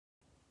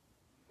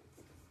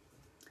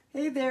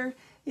Hey there,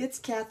 it's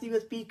Kathy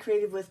with Be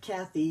Creative with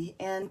Kathy,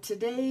 and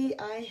today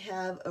I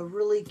have a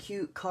really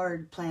cute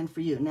card planned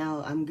for you.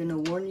 Now, I'm going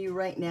to warn you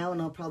right now, and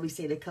I'll probably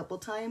say it a couple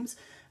times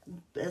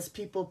as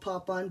people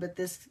pop on, but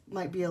this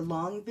might be a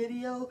long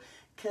video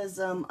because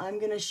I'm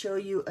going to show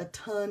you a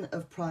ton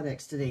of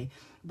products today.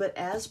 But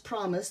as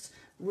promised,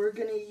 we're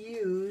going to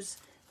use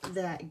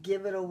that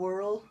Give It a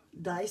Whirl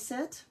die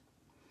set.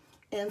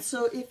 And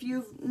so if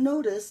you've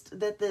noticed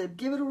that the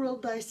Give It a Whirl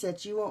die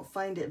set, you won't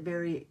find it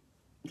very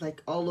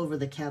like all over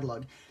the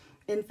catalog.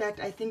 In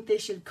fact, I think they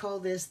should call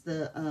this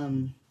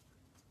the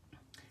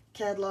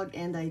catalog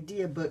and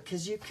idea book,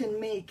 because you can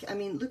make, I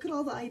mean, look at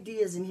all the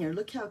ideas in here.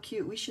 Look how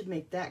cute. We should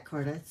make that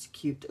card. That's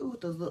cute. Oh,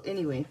 those little,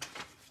 anyway,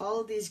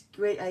 all of these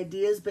great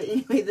ideas. But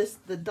anyway,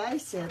 the die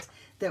set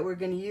that we're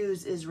going to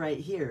use is right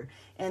here.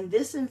 And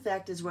this, in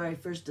fact, is where I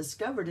first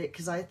discovered it,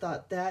 because I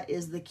thought that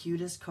is the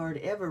cutest card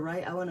ever,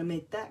 right? I want to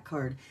make that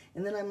card.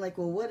 And then I'm like,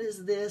 well, what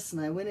is this? And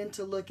I went in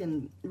to look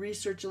and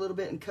research a little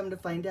bit and come to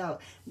find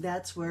out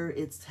that's where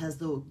it has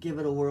the Give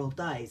It a Whirl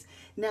dies.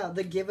 Now,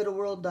 the Give It a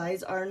Whirl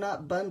dies are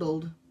not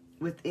bundled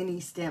with any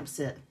stamp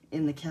set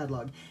in the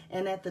catalog.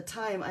 And at the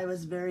time, I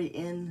was very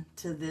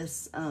into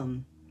this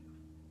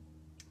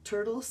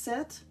turtle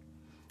set.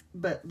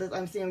 But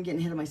I'm saying I'm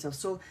getting ahead of myself.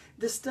 So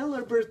the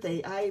Stellar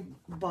Birthday, I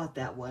bought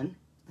that one.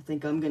 I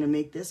think I'm going to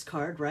make this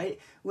card, right?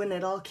 When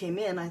it all came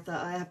in, I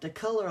thought I have to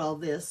color all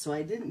this, so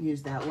I didn't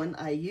use that one.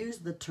 I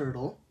used the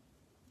turtle,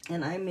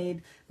 and I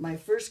made my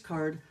first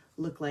card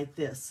look like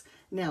this.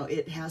 Now,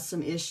 it has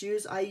some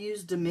issues. I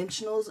use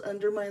dimensionals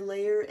under my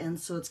layer, and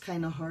so it's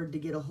kind of hard to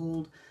get a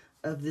hold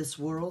of this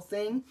whirl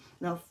thing.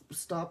 Now,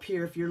 stop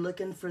here. If you're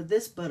looking for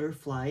this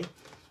butterfly,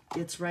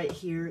 it's right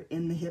here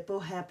in the Hippo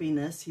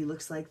Happiness. He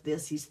looks like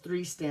this. He's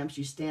 3 stamps.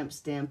 You stamp,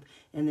 stamp,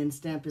 and then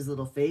stamp his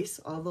little face.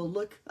 Although,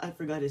 look, I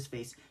forgot his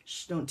face.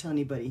 Shh, don't tell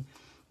anybody.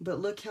 But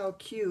look how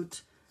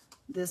cute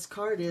this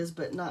card is,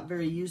 but not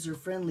very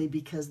user-friendly,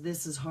 because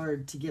this is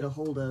hard to get a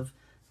hold of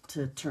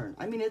to turn.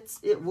 I mean,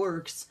 it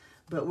works,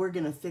 but we're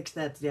going to fix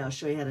that today. I'll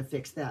show you how to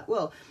fix that.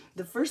 Well,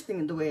 the first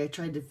thing, the way I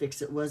tried to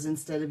fix it was,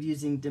 instead of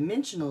using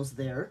dimensionals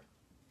there,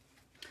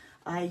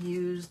 I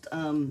used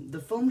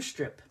the foam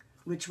strip,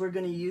 which we're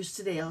going to use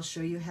today. I'll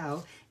show you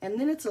how. And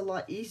then it's a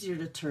lot easier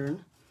to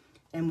turn.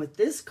 And with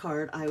this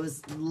card, I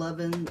was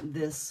loving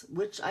this,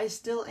 which I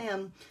still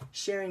am,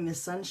 sharing the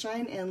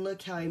sunshine. And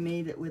look how I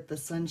made it with the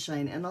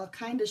sunshine. And I'll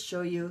kind of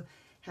show you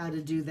how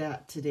to do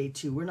that today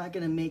too. We're not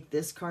going to make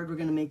this card. We're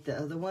going to make the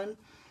other one.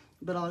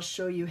 But I'll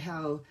show you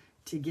how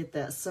to get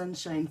that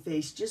sunshine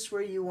face just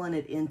where you want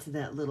it into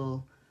that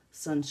little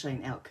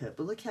sunshine outcut.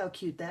 But look how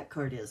cute that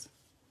card is.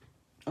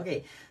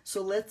 Okay,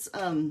 so let's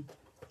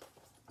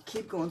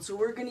keep going. So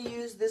we're going to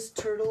use this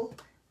Turtle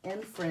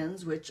and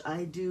Friends, which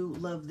I do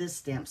love this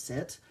stamp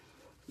set.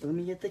 Let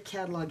me get the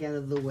catalog out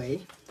of the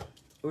way,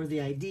 or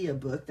the idea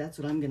book. That's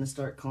what I'm going to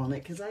start calling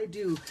it, because I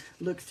do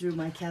look through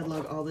my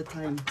catalog all the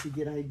time to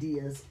get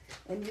ideas.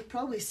 And you've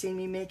probably seen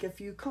me make a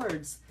few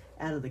cards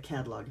out of the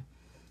catalog.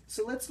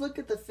 So let's look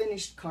at the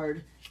finished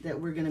card that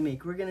we're going to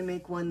make. We're going to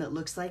make one that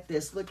looks like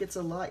this. Look, it's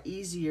a lot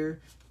easier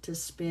to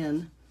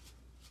spin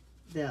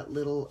that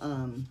little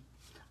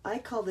I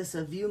call this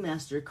a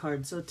Viewmaster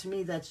card, so to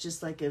me that's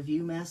just like a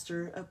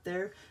Viewmaster up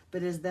there,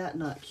 but is that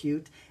not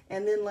cute?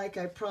 And then, like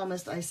I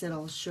promised, I said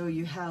I'll show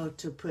you how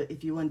to put,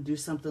 if you want to do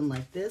something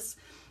like this.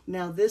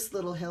 Now this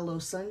little Hello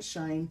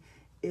Sunshine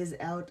is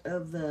out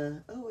of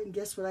the, oh, and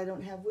guess what I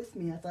don't have with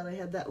me? I thought I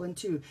had that one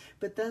too,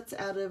 but that's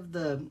out of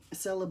the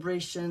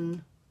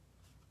Sale-a-Bration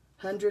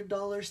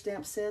 $100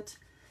 stamp set.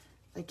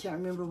 I can't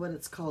remember what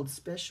it's called,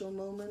 Special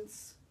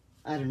Moments?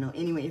 I don't know.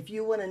 Anyway, if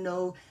you want to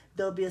know,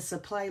 there'll be a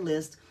supply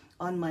list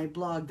on my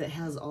blog that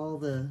has all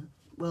the,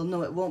 well,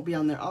 no, it won't be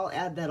on there. I'll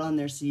add that on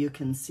there so you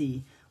can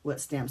see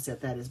what stamp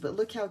set that is. But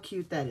look how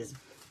cute that is.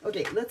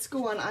 Okay, let's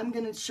go on. I'm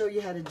going to show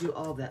you how to do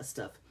all that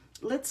stuff.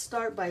 Let's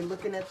start by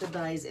looking at the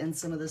dies and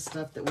some of the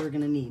stuff that we're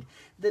going to need.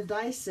 The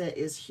die set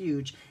is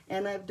huge,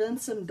 and I've done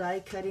some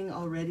die cutting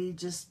already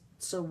just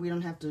so we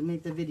don't have to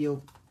make the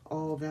video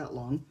all that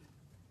long.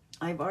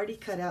 I've already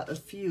cut out a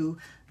few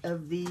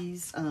of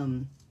these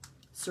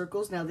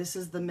circles. Now this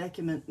is the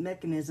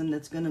mechanism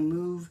that's going to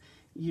move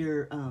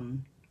your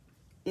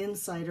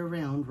inside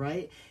around,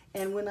 right?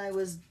 And when I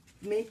was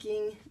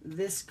making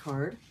this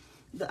card,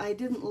 I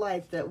didn't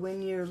like that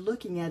when you're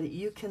looking at it,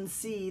 you can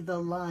see the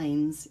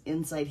lines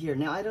inside here.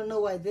 Now, I don't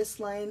know why this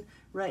line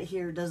right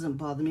here doesn't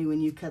bother me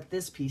when you cut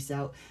this piece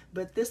out,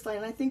 but this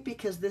line, I think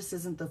because this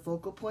isn't the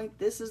focal point,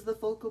 this is the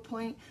focal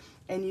point,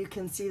 and you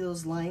can see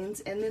those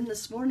lines. And then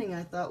this morning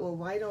I thought, well,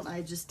 why don't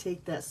I just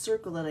take that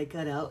circle that I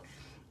cut out,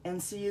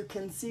 and so you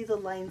can see the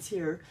lines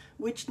here,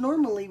 which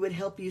normally would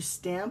help you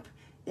stamp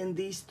in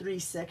these 3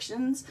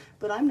 sections,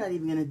 but I'm not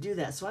even going to do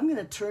that. So I'm going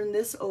to turn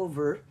this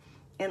over,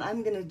 and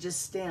I'm going to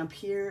just stamp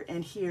here,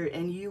 and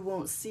you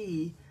won't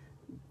see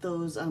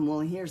those,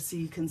 well, here, so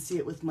you can see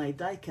it with my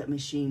die cut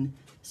machine.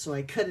 So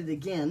I cut it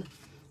again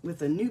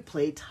with a new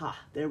plate. Ha,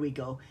 there we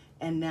go.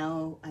 And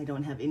now I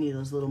don't have any of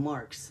those little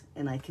marks,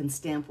 and I can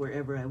stamp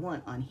wherever I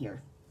want on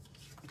here.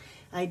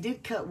 I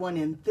did cut one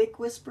in thick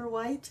whisper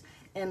white,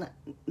 and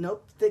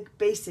nope, thick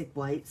basic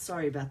white.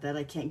 Sorry about that.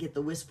 I can't get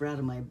the whisper out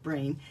of my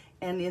brain.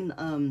 And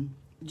in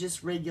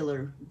just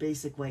regular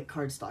basic white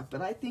cardstock.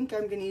 But I think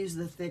I'm going to use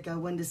the thick. I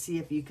wanted to see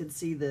if you could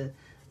see the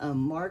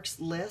marks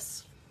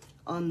less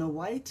on the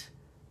white,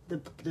 the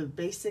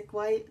basic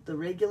white, the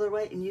regular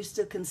white, and you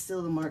still can see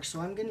the marks.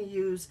 So I'm going to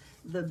use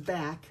the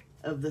back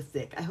of the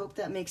thick. I hope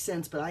that makes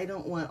sense, but I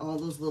don't want all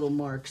those little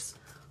marks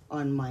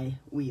on my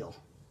wheel.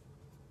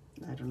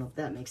 I don't know if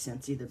that makes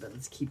sense either, but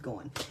let's keep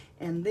going.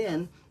 And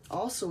then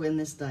also in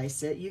this die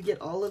set, you get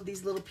all of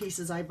these little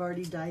pieces. I've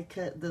already die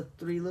cut the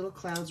 3 little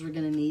clouds we're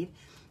going to need.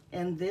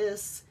 And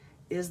this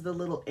is the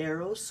little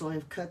arrows, so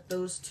I've cut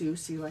those too.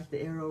 See, like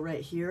the arrow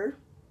right here?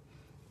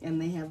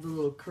 And they have the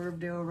little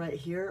curved arrow right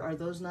here. Are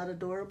those not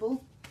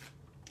adorable?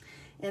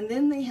 And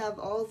then they have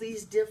all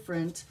these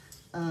different,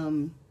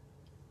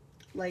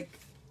 like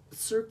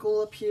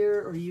circle up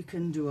here, or you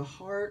can do a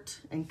heart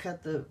and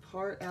cut the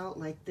heart out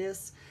like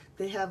this.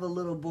 They have a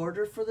little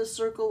border for the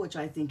circle, which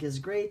I think is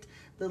great.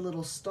 The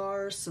little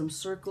stars, some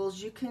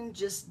circles. You can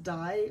just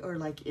die or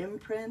like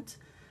imprint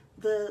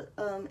the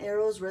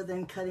arrows rather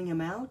than cutting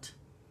them out.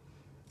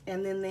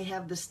 And then they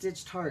have the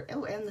stitched heart.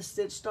 Oh, and the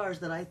stitched stars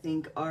that I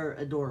think are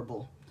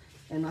adorable.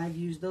 And I've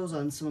used those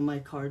on some of my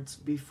cards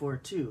before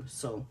too.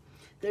 So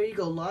there you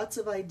go, lots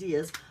of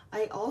ideas.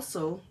 I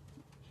also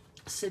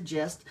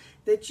suggest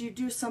that you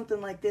do something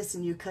like this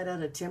and you cut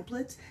out a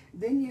template.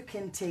 Then you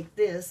can take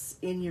this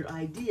in your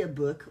idea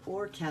book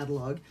or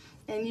catalog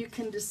and you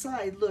can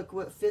decide, look,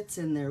 what fits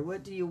in there?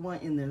 What do you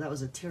want in there? That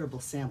was a terrible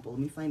sample.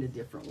 Let me find a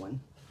different one.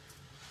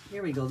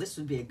 Here we go. This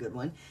would be a good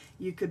one.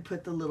 You could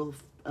put the little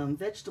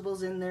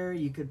vegetables in there.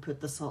 You could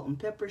put the salt and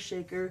pepper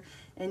shaker,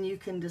 and you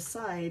can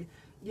decide,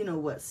 you know,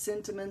 what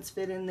sentiments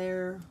fit in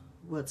there,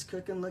 what's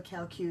cooking. Look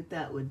how cute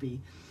that would be.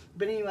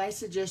 But anyway, I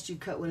suggest you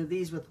cut one of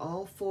these with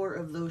all 4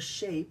 of those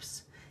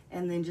shapes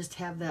and then just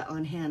have that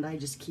on hand. I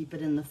just keep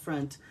it in the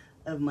front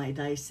of my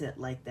die set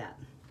like that.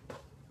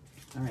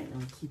 All right,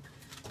 now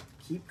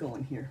keep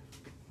going here.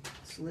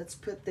 So let's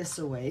put this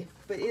away.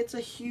 But it's a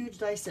huge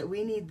die set.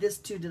 We need this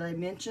too. Did I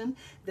mention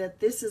that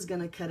this is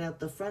going to cut out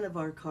the front of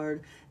our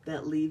card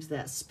that leaves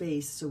that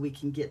space so we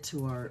can get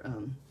to our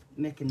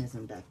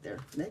mechanism back there.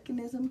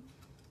 Mechanism,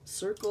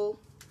 circle,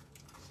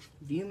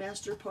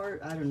 Viewmaster part,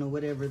 I don't know,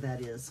 whatever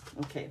that is.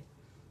 Okay,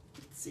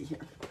 let's see here.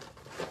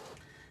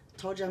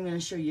 Told you I'm going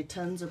to show you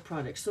tons of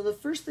products. So the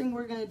first thing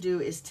we're going to do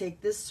is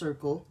take this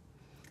circle,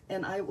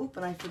 and I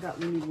forgot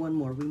we need one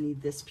more. We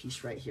need this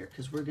piece right here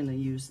because we're going to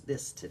use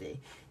this today.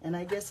 And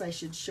I guess I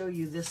should show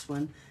you this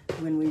one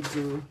when we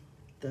do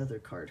the other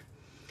card.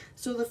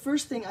 So the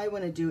first thing I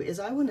want to do is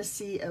I want to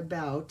see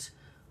about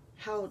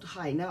how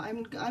high. Now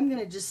I'm going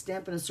to just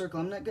stamp in a circle.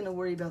 I'm not going to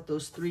worry about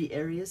those 3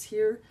 areas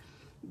here.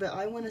 But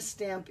I want to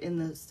stamp in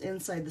the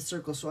inside the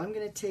circle. So I'm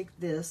going to take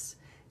this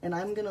and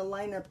I'm going to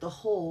line up the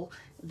hole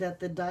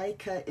that the die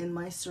cut in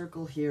my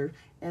circle here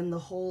and the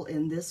hole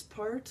in this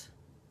part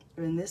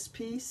or in this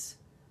piece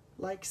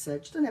like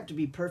such. Doesn't have to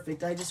be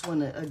perfect. I just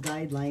want a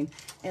guideline.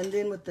 And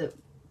then with the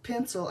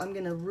pencil, I'm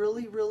going to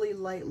really, really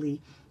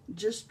lightly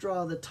just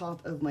draw the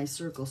top of my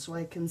circle so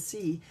I can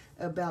see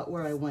about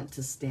where I want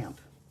to stamp.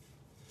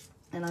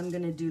 And I'm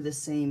going to do the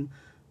same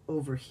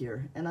over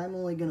here, and I'm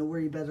only going to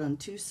worry about it on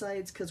 2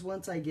 sides because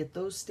once I get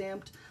those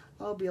stamped,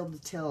 I'll be able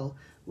to tell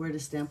where to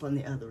stamp on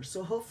the other.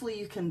 So hopefully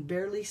you can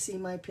barely see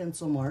my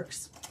pencil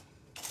marks.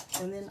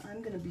 And then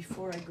I'm going to,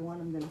 before I go on,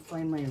 I'm going to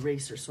find my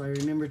eraser so I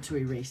remember to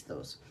erase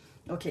those.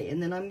 Okay,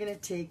 and then I'm going to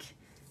take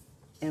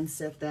and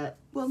set that,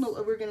 well, no,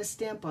 we're going to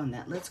stamp on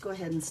that. Let's go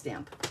ahead and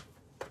stamp.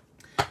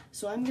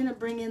 So I'm going to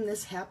bring in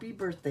this happy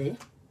birthday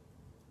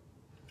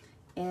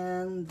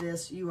and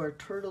this you are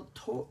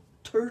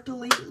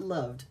turtly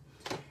loved.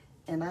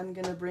 And I'm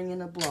going to bring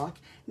in a block.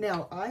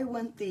 Now, I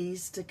want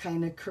these to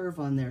kind of curve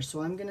on there,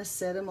 so I'm going to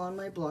set them on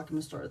my block. I'm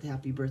going to start with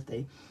happy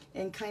birthday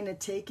and kind of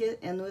take it,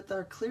 and with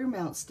our clear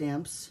mount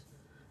stamps,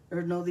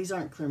 or no, these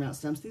aren't clear mount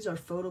stamps, these are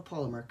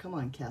photopolymer. Come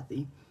on,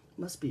 Kathy.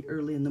 Must be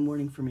early in the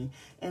morning for me.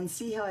 And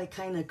see how I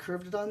kind of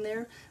curved it on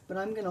there? But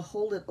I'm going to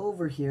hold it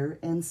over here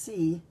and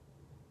see,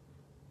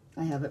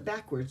 I have it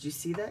backwards. You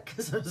see that?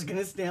 Because I was going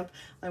to stamp,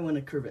 I want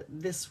to curve it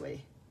this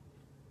way.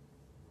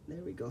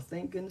 There we go.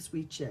 Thank goodness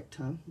we checked,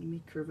 huh? Let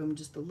me curve him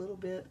just a little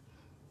bit.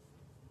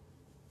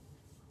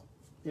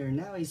 There,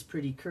 now he's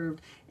pretty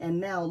curved. And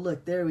now,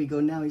 look, there we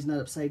go. Now he's not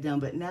upside down.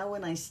 But now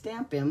when I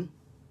stamp him,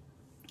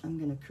 I'm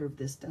going to curve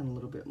this down a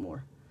little bit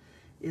more.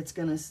 It's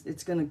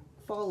gonna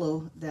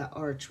follow that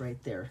arch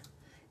right there.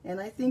 And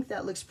I think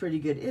that looks pretty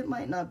good. It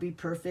might not be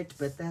perfect,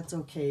 but that's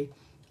okay.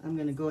 I'm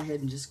going to go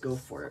ahead and just go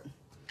for it.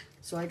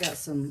 So I got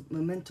some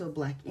Memento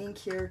black ink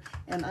here,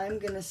 and I'm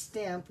going to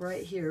stamp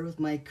right here with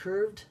my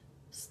curved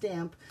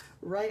stamp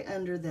right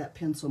under that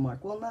pencil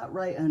mark. Well, not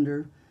right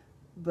under,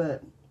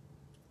 but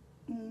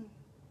a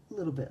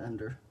little bit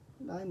under.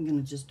 I'm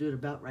going to just do it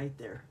about right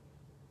there.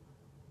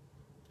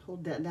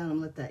 Hold that down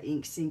and let that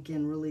ink sink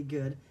in really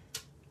good.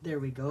 There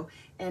we go.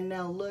 And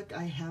now look,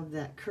 I have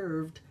that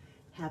curved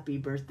happy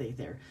birthday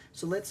there.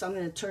 So I'm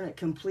going to turn it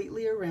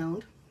completely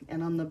around.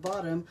 And on the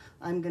bottom,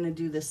 I'm going to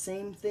do the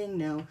same thing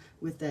now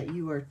with that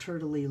 "You Are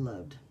Turtly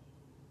Loved."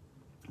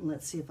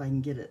 Let's see if I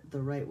can get it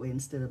the right way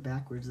instead of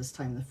backwards this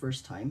time, the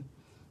first time.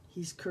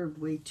 He's curved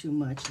way too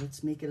much.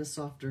 Let's make it a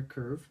softer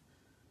curve.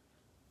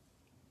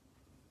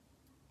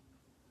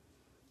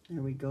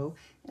 There we go.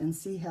 And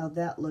see how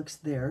that looks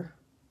there.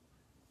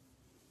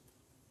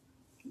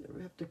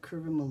 We have to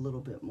curve him a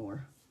little bit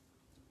more.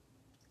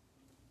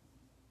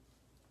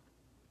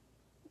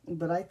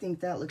 But I think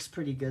that looks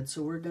pretty good.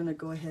 So we're going to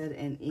go ahead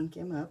and ink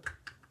him up.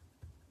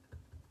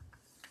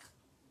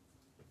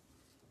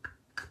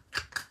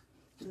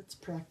 Let's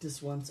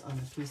practice once on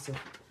a piece of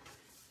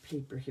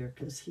paper here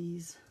because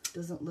he's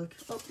doesn't look,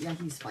 oh yeah,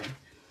 he's fine.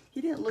 He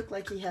didn't look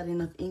like he had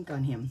enough ink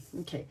on him.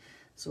 Okay,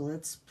 so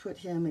let's put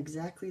him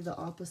exactly the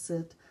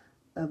opposite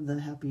of the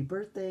happy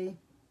birthday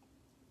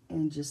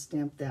and just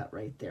stamp that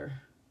right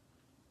there.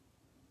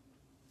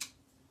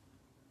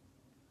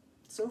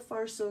 So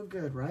far so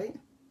good, right?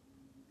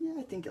 Yeah,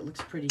 I think it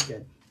looks pretty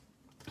good.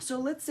 So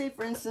let's say,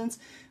 for instance,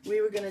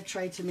 we were going to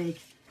try to make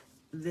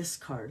this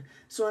card.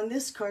 So on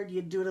this card,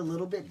 you'd do it a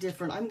little bit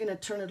different. I'm going to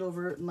turn it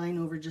over, mine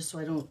over, just so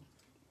I don't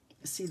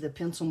see the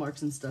pencil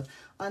marks and stuff.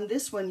 On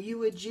this one, you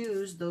would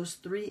use those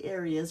 3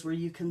 areas where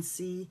you can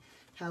see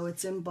how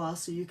it's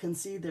embossed. So you can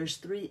see there's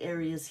 3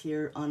 areas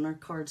here on our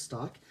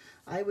cardstock.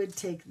 I would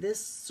take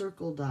this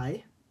circle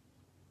die,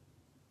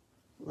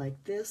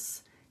 like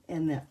this,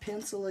 and that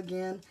pencil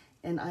again,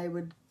 and I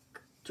would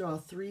draw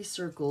 3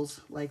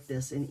 circles like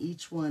this in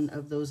each one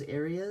of those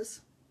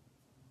areas.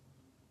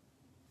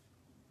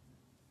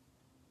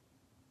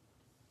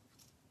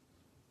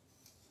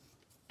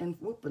 And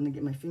whoop, I'm gonna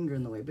get my finger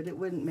in the way, but it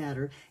wouldn't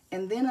matter.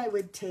 And then I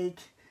would take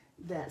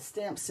that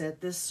stamp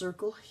set, this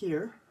circle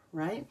here,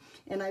 right?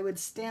 And I would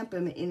stamp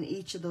them in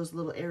each of those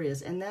little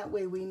areas. And that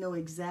way we know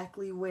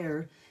exactly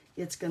where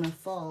it's gonna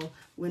fall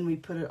when we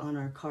put it on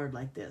our card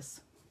like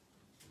this.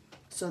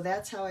 So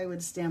that's how I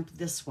would stamp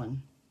this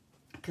one,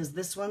 because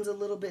this one's a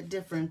little bit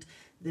different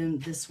than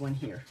this one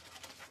here.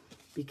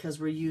 Because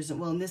we're using,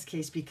 well, in this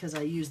case, because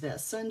I use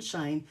that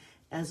sunshine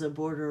as a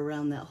border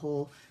around that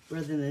hole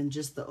rather than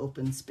just the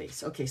open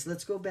space. Okay, so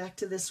let's go back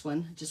to this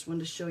one. Just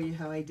wanted to show you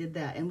how I did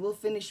that. And we'll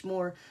finish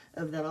more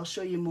of that. I'll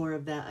show you more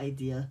of that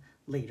idea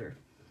later.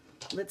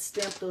 Let's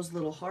stamp those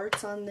little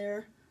hearts on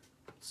there.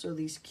 So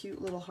these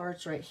cute little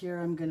hearts right here,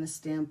 I'm going to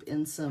stamp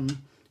in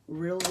some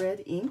real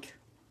red ink.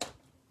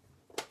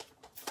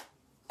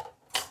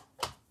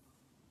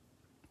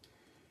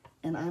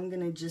 And I'm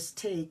going to just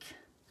take,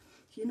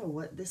 you know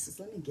what this is,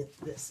 let me get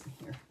this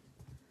in here.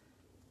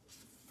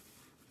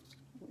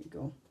 There we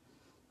go.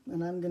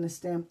 And I'm going to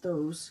stamp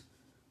those,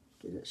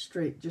 get it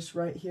straight, just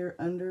right here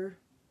under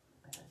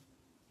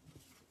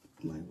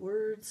my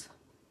words.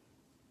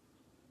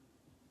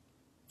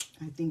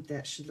 I think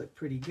that should look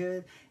pretty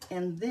good.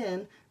 And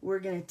then we're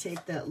going to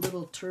take that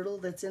little turtle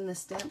that's in the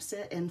stamp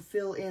set and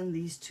fill in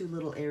these 2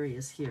 little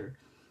areas here.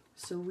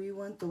 So we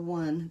want the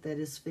one that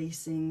is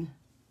facing,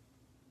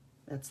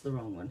 that's the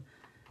wrong one.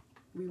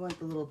 We want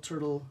the little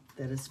turtle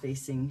that is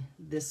facing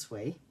this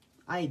way.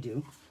 I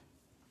do.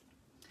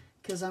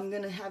 Because I'm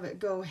going to have it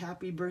go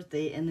happy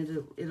birthday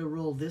and it'll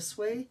roll this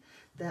way.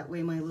 That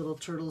way my little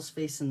turtle's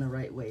facing the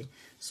right way.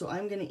 So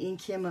I'm going to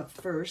ink him up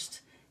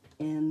first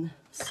in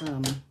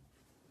some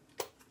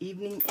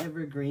Evening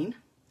Evergreen.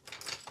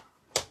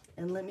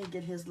 And let me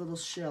get his little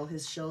shell.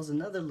 His shell's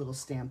another little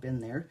stamp in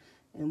there.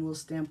 And we'll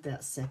stamp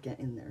that second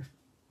in there.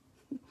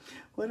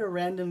 What a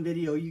random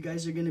video. You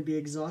guys are going to be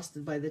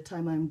exhausted by the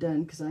time I'm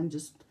done because I'm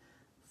just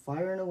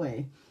firing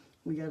away.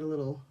 We got a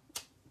little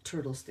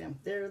turtle stamp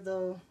there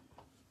though.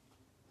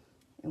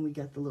 And we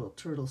got the little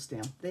turtle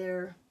stamp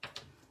there.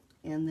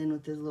 And then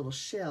with this little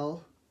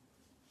shell,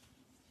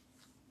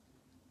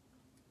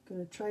 I'm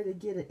going to try to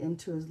get it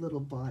into his little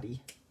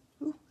body.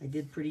 Ooh, I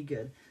did pretty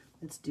good.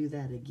 Let's do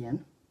that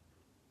again.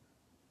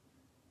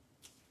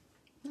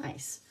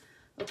 Nice.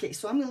 Okay,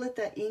 so I'm going to let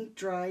that ink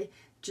dry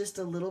just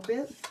a little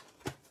bit.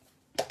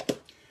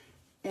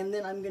 And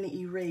then I'm going to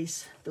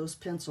erase those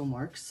pencil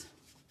marks.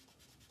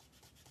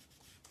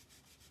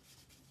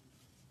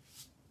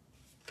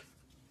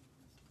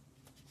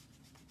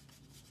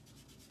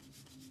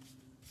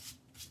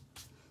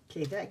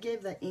 Okay, that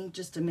gave the ink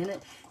just a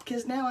minute,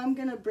 because now I'm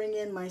going to bring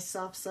in my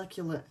soft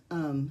succulent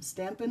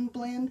Stampin'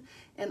 Blend,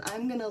 and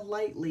I'm going to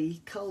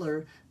lightly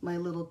color my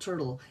little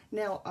turtle.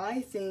 Now, I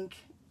think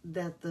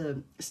that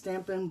the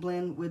Stampin'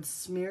 Blend would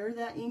smear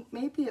that ink.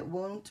 Maybe it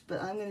won't,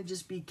 but I'm going to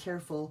just be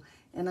careful,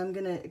 and I'm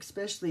going to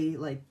especially,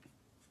 like,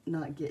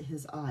 not get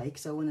his eye,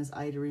 because I want his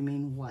eye to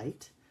remain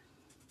white.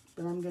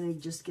 But I'm going to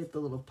just get the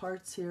little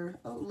parts here.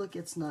 Oh, look,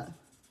 it's not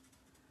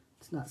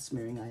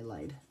smearing. I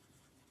lied.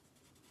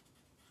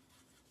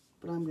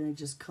 But I'm going to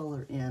just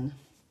color in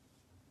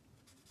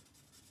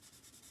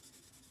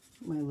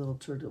my little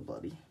turtle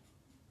body.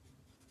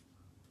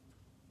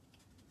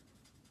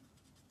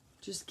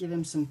 Just give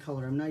him some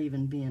color. I'm not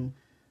even being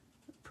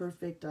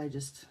perfect. I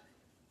just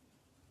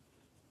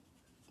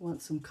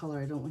want some color.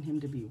 I don't want him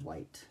to be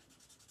white.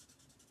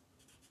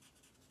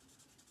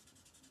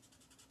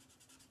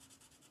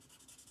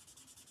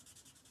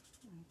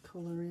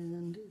 color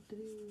in.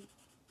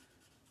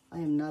 I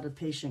am not a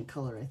patient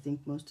colorer. I think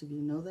most of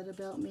you know that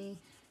about me,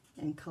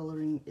 and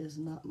coloring is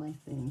not my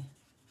thing.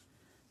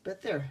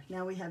 But there,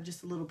 now we have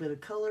just a little bit of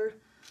color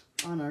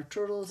on our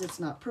turtles. It's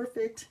not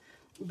perfect,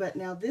 but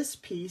now this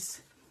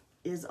piece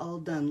is all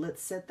done.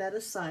 Let's set that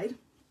aside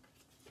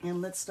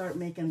and let's start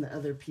making the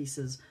other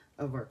pieces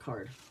of our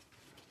card.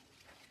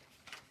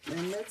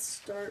 And let's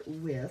start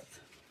with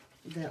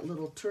that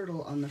little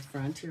turtle on the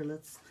front here.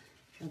 Let's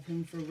have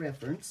him for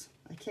reference.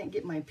 I can't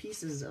get my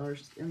pieces are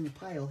in the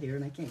pile here,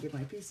 and I can't get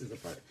my pieces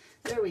apart.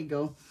 There we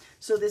go.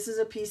 So this is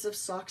a piece of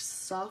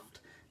soft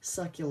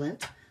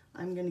succulent.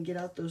 I'm going to get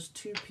out those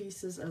two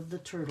pieces of the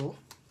turtle.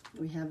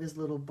 We have his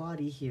little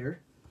body here.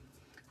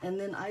 And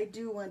then I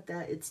do want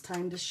that, it's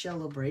time to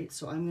celebrate,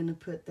 so I'm going to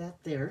put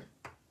that there.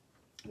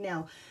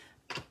 Now,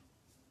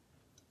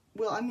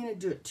 well, I'm going to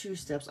do it two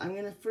steps. I'm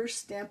going to first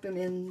stamp him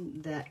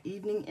in that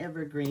evening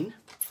evergreen.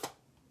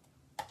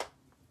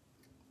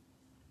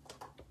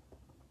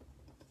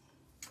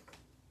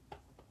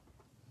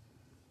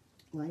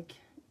 Like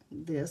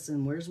this.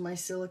 And where's my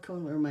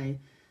silicone or my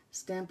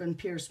Stampin'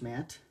 Pierce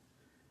mat?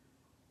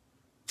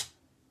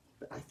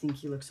 But I think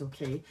he looks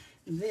okay.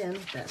 And then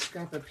that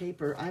scrap of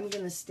paper, I'm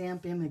going to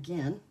stamp him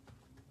again.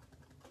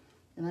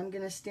 And I'm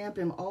going to stamp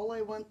him. All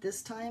I want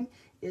this time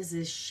is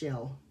his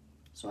shell.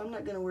 So I'm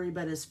not going to worry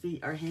about his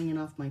feet are hanging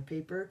off my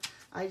paper.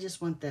 I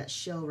just want that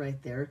shell right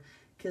there.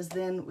 Because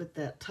then with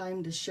that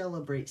time to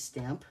celebrate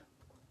stamp,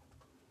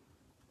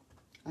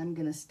 I'm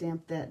going to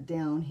stamp that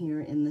down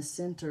here in the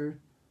center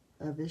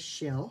of his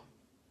shell.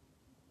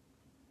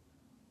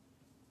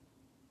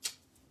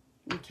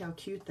 Look how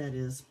cute that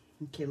is.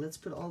 Okay, let's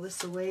put all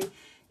this away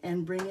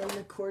and bring in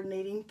the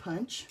coordinating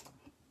punch.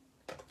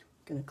 I'm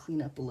going to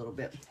clean up a little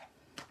bit.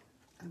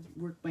 I've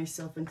worked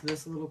myself into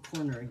this little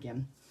corner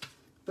again.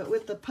 But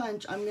with the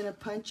punch, I'm going to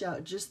punch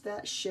out just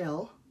that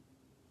shell.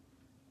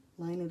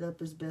 Line it up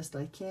as best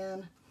I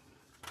can.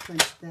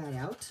 Punch that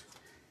out.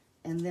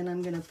 And then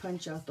I'm going to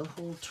punch out the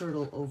whole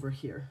turtle over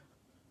here.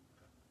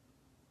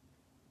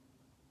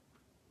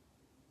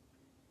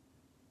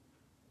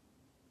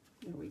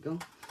 There we go.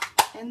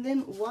 And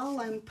then while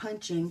I'm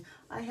punching,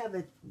 I have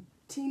a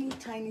teeny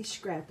tiny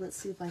scrap, let's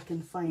see if I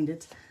can find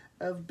it,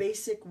 of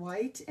basic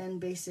white and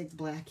basic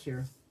black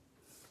here.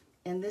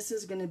 And this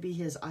is going to be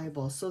his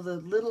eyeball. So the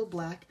little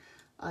black,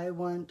 the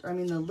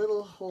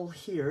little hole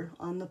here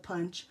on the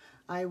punch,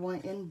 I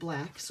want in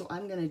black. So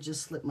I'm going to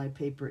just slip my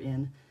paper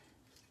in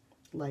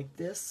like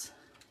this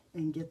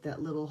and get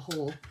that little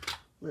hole.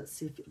 Let's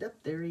see if, yep,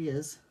 there he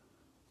is.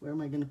 Where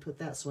am I going to put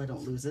that so I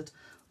don't lose it?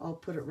 I'll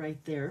put it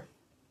right there.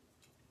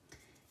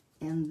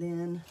 And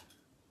then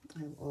I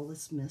have all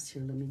this mess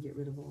here. Let me get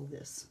rid of all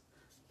this.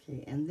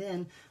 Okay, and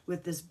then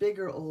with this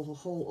bigger old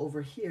hole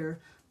over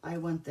here, I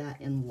want that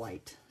in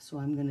white. So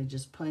I'm going to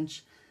just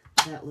punch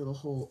that little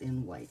hole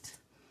in white.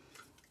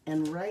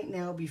 And right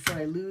now, before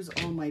I lose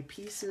all my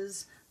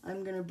pieces,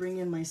 I'm going to bring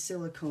in my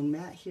silicone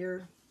mat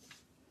here.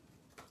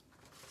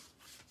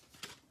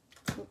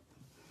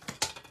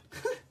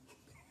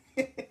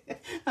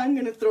 I'm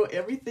going to throw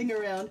everything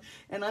around,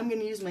 and I'm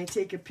going to use my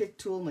Take-A-Pic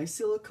tool, my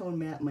silicone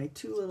mat, my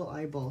two little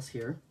eyeballs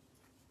here.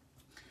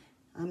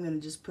 I'm going to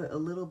just put a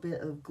little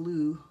bit of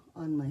glue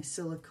on my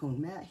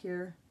silicone mat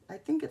here. I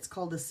think it's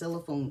called a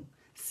silicone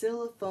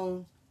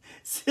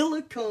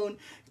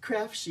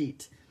craft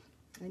sheet.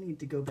 I need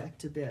to go back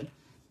to bed.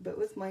 But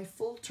with my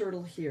full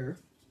turtle here,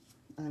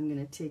 I'm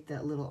going to take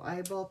that little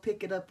eyeball,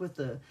 pick it up with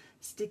a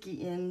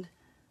sticky end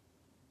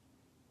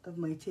of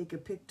my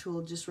Take-A-Pic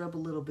tool, just rub a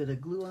little bit of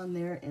glue on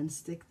there and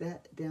stick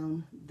that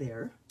down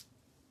there.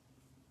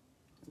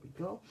 There we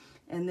go.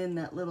 And then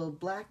that little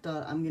black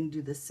dot, I'm going to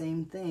do the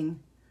same thing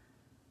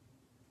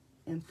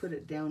and put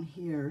it down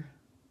here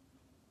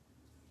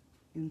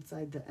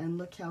inside the, and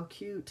look how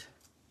cute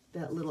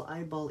that little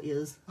eyeball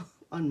is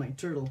on my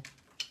turtle.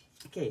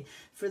 Okay,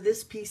 for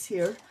this piece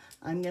here,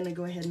 I'm going to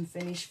go ahead and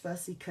finish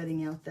fussy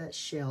cutting out that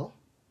shell.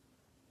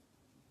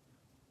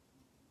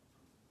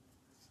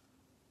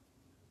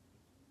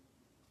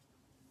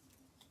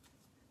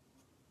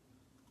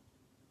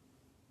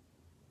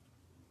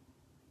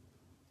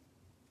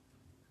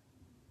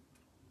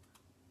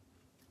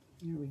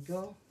 Here we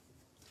go.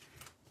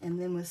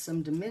 And then with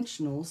some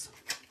dimensionals,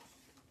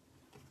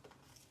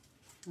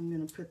 I'm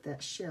going to put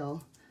that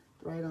shell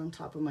right on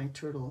top of my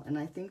turtle. And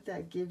I think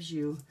that gives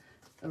you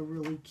a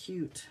really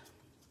cute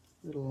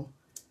little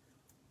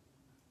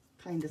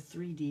kind of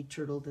 3D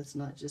turtle that's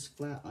not just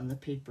flat on the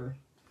paper,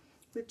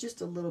 with just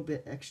a little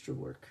bit extra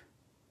work.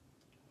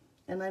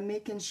 And I'm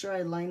making sure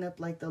I line up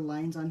like the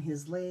lines on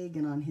his leg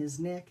and on his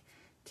neck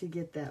to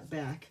get that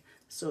back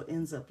so it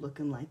ends up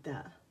looking like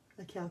that.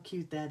 Look how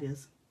cute that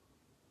is.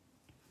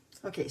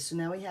 Okay, so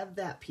now we have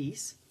that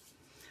piece.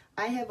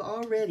 I have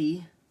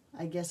already,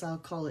 I guess I'll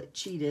call it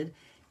cheated,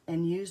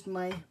 and used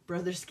my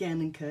Brother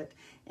Scan and Cut,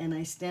 and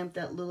I stamped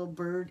that little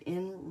bird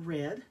in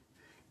red,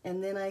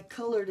 and then I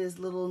colored his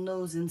little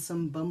nose in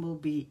some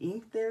bumblebee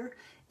ink there,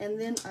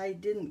 and then I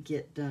didn't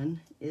get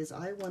done is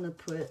I want to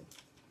put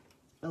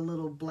a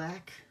little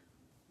black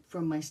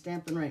from my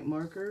Stampin' Right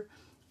marker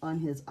on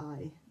his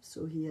eye.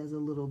 So he has a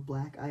little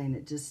black eye and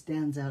it just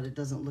stands out. It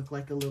doesn't look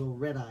like a little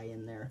red eye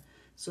in there.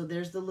 So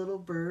there's the little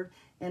bird,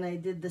 and I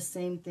did the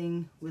same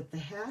thing with the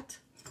hat,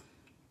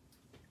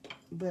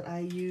 but I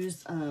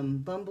used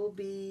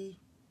bumblebee,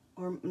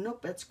 or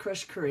nope, that's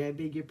crushed curry, I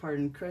beg your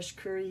pardon, crushed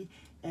curry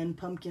and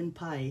pumpkin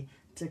pie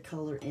to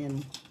color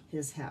in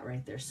his hat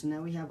right there. So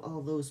now we have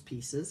all those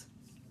pieces.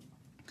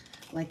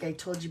 Like I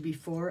told you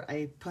before,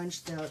 I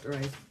punched out, or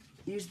I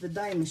used the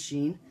die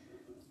machine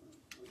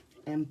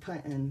and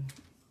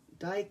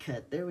die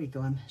cut. There we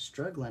go, I'm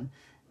struggling.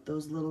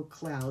 Those little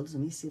clouds.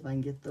 Let me see if I can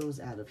get those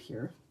out of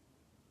here.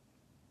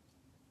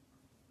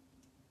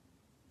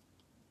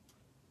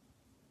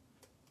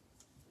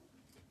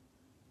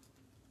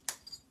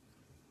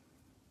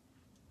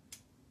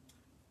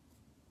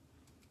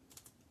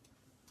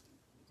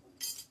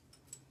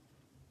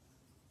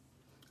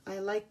 I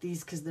like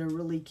these because they're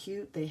really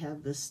cute. They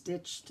have the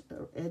stitched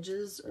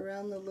edges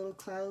around the little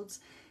clouds.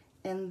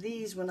 And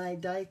these, when I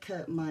die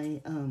cut my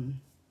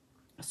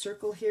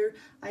circle here,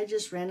 I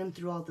just ran them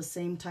through all at the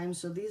same time.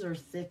 So these are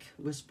thick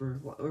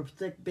whisper or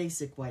thick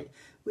basic white,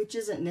 which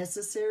isn't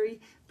necessary,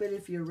 but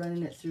if you're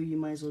running it through, you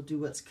might as well do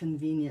what's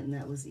convenient, and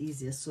that was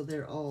easiest. So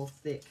they're all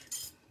thick.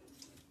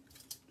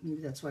 Maybe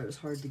that's why it was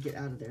hard to get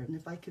out of there. And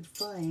if I could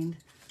find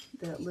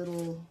that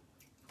little,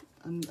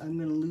 I'm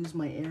gonna lose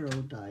my arrow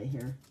die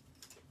here.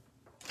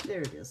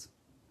 There it is.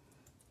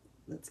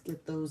 Let's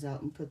get those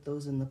out and put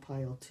those in the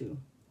pile too.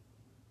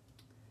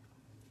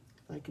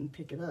 If I can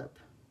pick it up.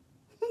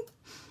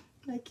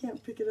 I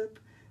can't pick it up.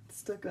 It's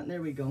stuck on,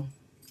 there we go.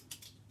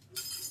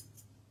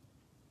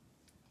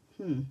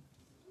 So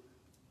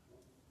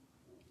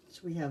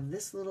we have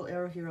this little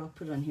arrow here. I'll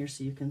put it on here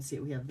so you can see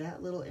it. We have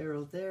that little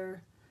arrow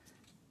there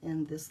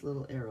and this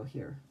little arrow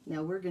here.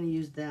 Now we're going to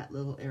use that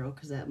little arrow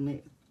because that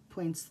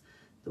points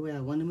the way I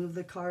want to move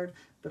the card,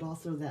 but I'll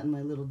throw that in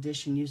my little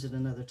dish and use it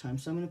another time.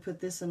 So I'm going to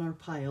put this in our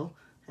pile.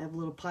 I have a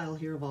little pile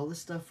here of all the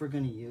stuff we're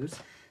going to use.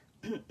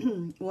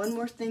 One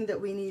more thing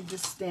that we need to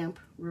stamp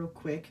real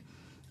quick.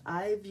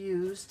 I've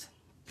used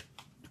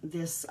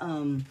this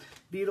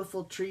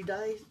beautiful tree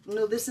die.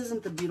 No, this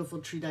isn't the beautiful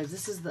tree dies.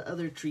 This is the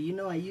other tree. You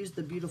know I use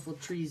the beautiful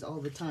trees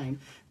all the time,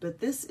 but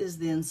this is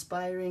the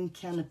inspiring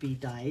canopy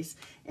dies.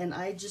 And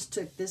I just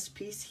took this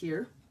piece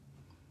here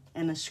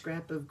and a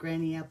scrap of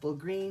granny apple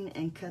green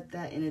and cut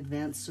that in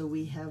advance, so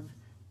we have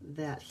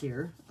that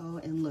here. Oh,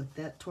 and look,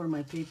 that tore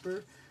my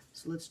paper.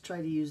 So let's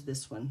try to use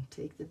this one.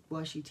 Take the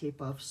washi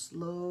tape off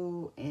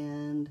slow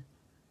and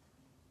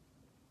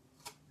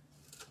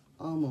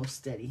almost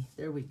steady.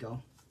 There we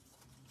go.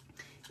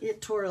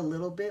 It tore a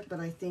little bit, but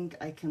I think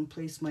I can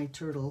place my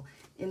turtle.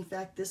 In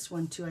fact, this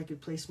one too, I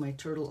could place my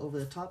turtle over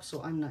the top,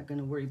 so I'm not going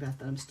to worry about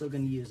that. I'm still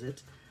going to use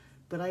it.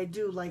 But I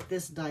do like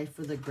this die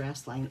for the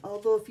grass line.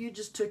 Although if you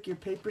just took your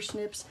paper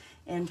snips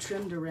and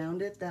trimmed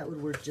around it, that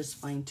would work just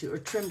fine too. Or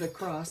trimmed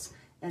across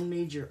and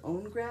made your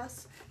own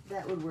grass,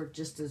 that would work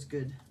just as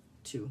good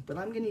too. But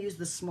I'm going to use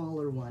the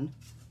smaller one.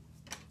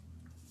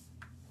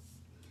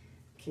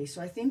 Okay,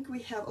 so I think we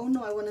have, oh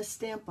no, I want to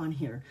stamp on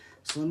here.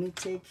 So let me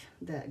take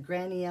that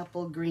granny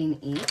apple green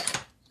ink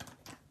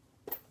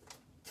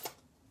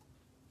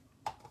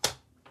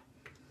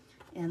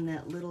and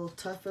that little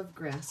tuft of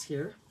grass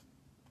here.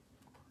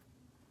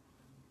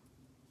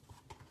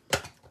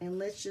 And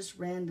let's just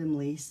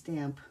randomly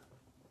stamp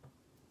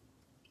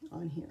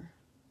on here.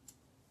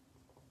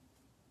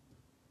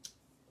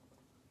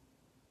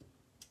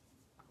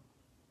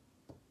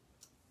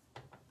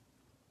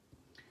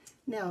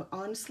 Now,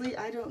 honestly,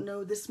 I don't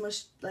know, this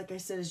much, like I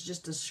said, is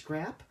just a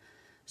scrap,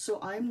 so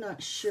I'm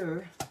not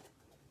sure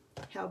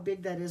how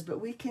big that is, but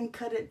we can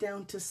cut it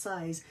down to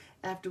size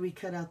after we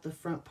cut out the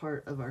front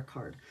part of our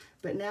card.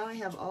 But now I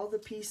have all the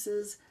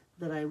pieces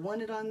that I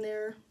wanted on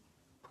there,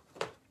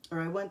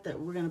 or I want that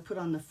we're going to put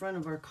on the front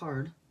of our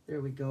card. There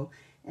we go.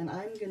 And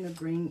I'm going to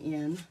bring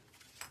in,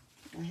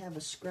 I have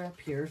a scrap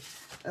here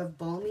of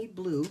balmy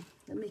blue.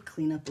 Let me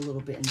clean up a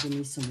little bit and give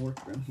me some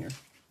work room here.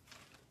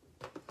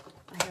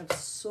 I have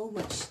so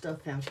much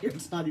stuff out here,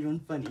 it's not even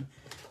funny.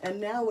 And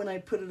now when I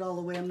put it all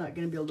away, I'm not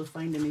going to be able to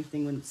find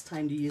anything when it's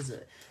time to use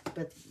it.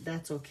 But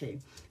that's okay.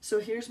 So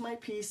here's my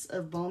piece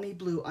of balmy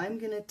blue. I'm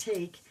going to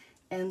take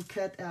and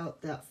cut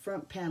out that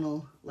front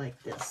panel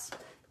like this.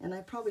 And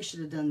I probably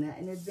should have done that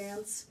in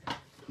advance,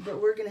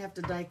 but we're going to have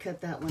to die cut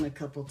that one a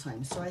couple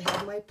times. So I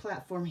have my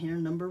platform here,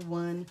 number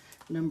 1,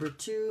 number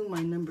 2,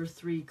 my number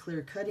 3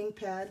 clear cutting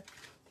pad,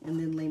 and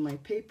then lay my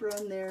paper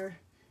on there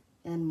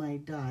and my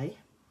die.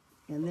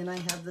 And then I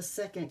have the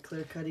second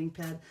clear cutting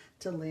pad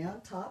to lay on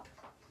top.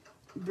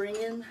 Bring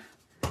in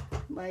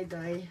my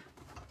die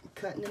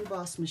cut and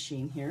emboss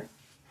machine here.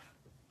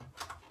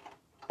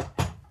 I'm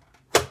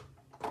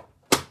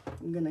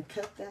going to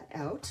cut that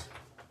out.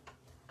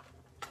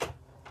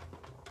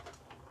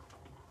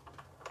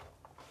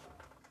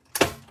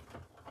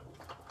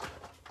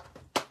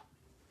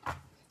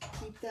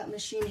 Keep that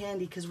machine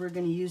handy because we're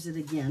going to use it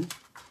again.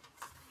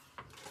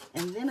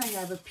 And then I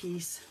have a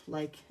piece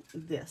like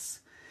this.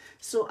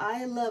 So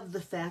I love the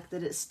fact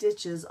that it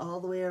stitches all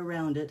the way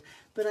around it,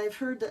 but I've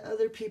heard that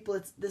other people,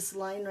 this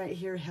line right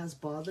here has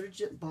bothered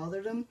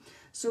them.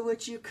 So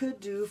what you could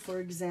do,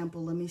 for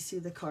example, let me see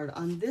the card.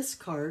 On this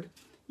card,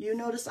 you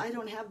notice I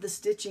don't have the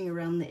stitching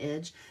around the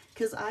edge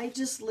because I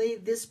just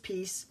laid this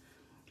piece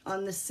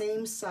on the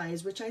same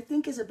size, which I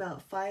think is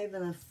about 5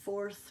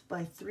 1/4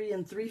 by 3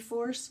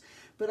 3/4,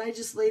 but I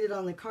just laid it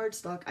on the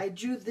cardstock. I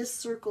drew this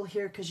circle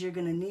here because you're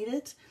going to need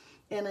it,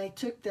 and I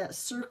took that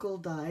circle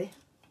die,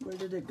 where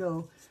did it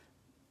go?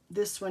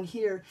 This one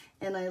here,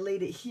 and I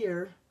laid it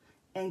here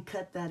and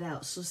cut that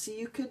out. So see,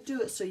 you could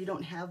do it so you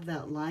don't have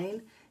that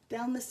line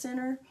down the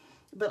center,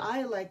 but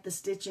I like the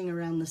stitching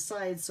around the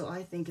sides, so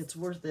I think it's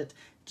worth it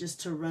just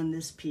to run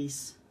this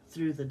piece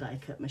through the die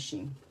cut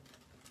machine.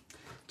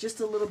 Just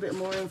a little bit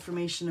more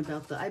information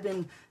about I've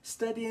been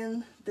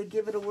studying the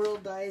Give It a Whirl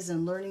dies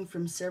and learning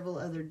from several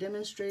other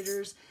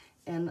demonstrators,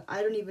 and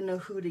I don't even know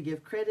who to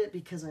give credit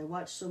because I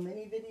watch so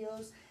many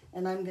videos,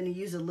 and I'm going to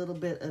use a little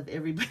bit of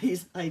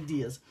everybody's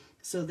ideas.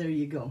 So there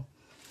you go.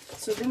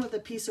 So then with a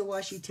piece of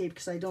washi tape,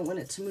 because I don't want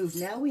it to move,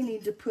 now we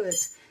need to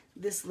put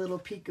this little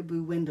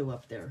peekaboo window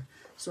up there.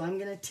 So I'm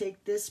going to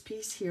take this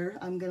piece here,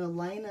 I'm going to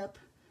line up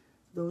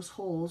those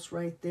holes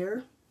right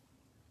there,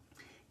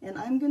 and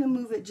I'm going to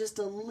move it just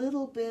a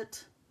little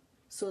bit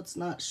so it's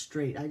not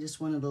straight. I just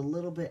want it a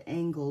little bit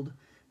angled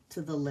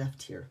to the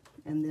left here.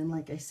 And then,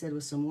 like I said,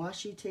 with some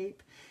washi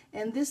tape,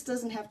 and this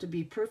doesn't have to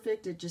be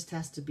perfect, it just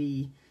has to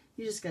be,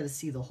 you just got to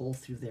see the hole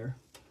through there.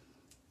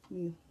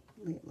 You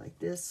lay it like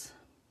this.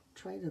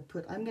 Try to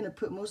put, I'm going to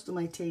put most of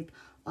my tape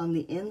on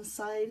the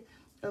inside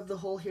of the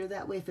hole here.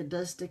 That way, if it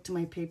does stick to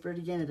my paper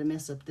again, it'll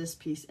mess up this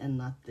piece and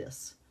not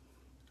this.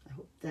 I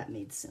hope that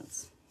made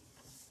sense.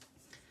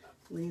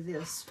 Lay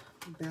this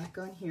back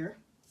on here.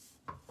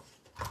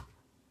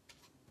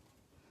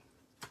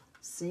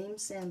 Same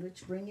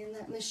sandwich, bring in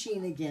that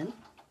machine again.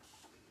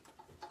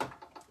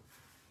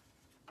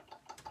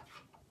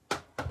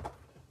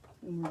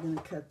 And we're going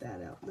to cut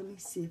that out. Let me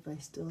see if I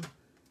still,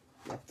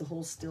 yep, the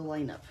holes still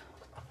line up.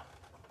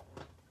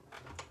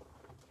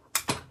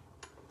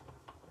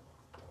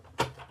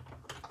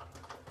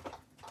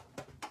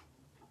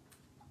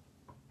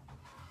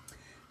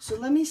 So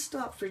let me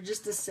stop for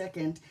just a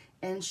second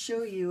and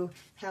show you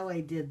how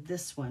I did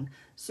this one.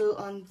 So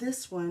on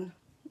this one,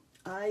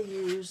 I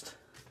used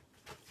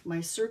my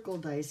circle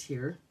dies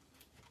here.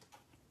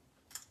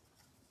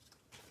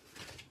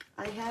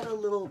 I had a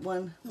little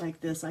one like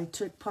this. I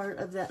took part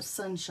of that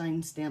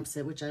sunshine stamp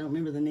set, which I don't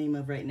remember the name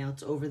of right now.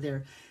 It's over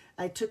there.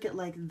 I took it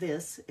like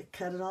this,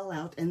 cut it all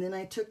out, and then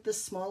I took the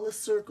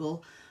smallest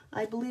circle.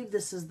 I believe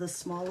this is the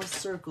smallest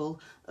circle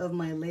of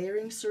my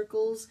layering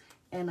circles,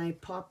 and I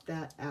popped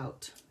that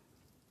out.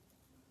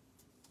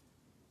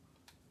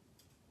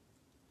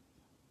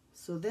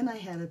 So then I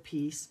had a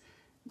piece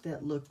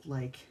that looked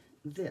like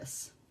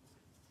this.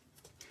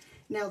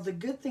 Now the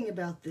good thing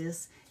about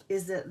this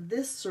is that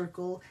this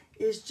circle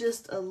is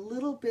just a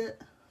little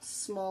bit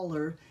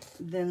smaller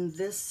than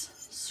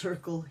this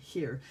circle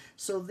here.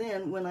 So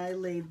then when I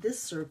laid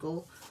this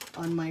circle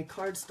on my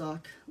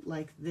cardstock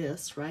like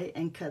this, right,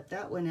 and cut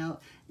that one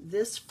out,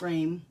 this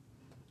frame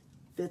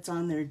fits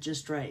on there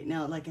just right.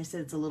 Now, like I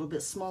said, it's a little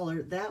bit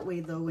smaller. That way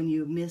though, when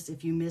you miss,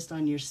 if you missed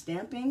on your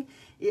stamping,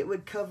 it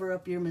would cover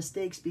up your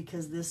mistakes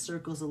because this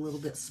circle's a little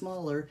bit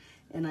smaller,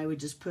 and I would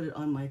just put it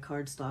on my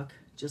cardstock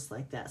just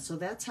like that. So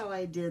that's how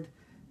I did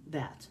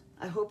that.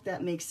 I hope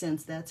that makes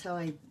sense. That's how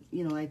I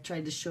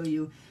tried to show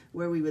you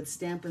where we would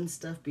stamp and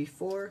stuff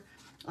before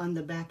on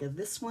the back of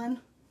this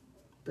one,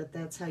 but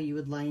that's how you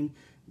would line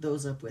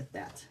those up with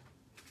that.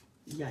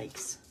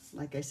 Yikes.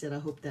 Like I said, I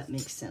hope that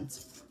makes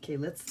sense. Okay,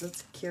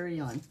 let's carry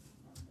on.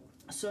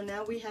 So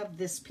now we have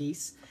this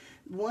piece.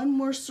 One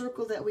more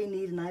circle that we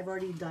need, and I've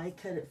already die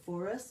cut it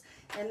for us.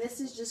 And this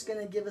is just going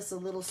to give us a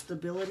little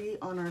stability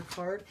on our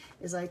card,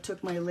 as I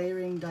took my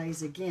layering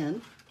dies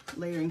again,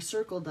 layering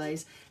circle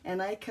dies,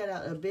 and I cut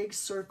out a big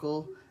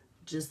circle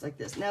just like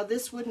this. Now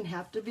this wouldn't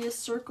have to be a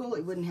circle,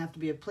 it wouldn't have to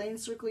be a plain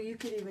circle, you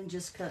could even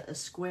just cut a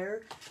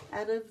square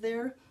out of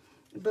there,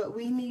 but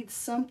we need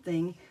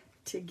something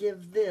to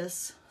give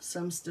this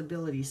some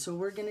stability. So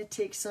we're going to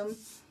take some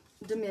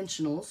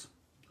dimensionals.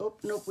 Oh,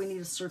 nope, we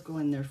need a circle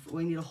in there.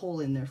 We need a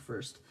hole in there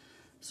first.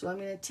 So I'm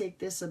going to take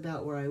this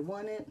about where I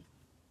want it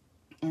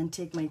and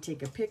take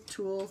a pick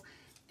tool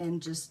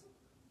and just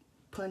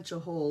punch a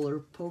hole or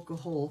poke a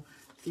hole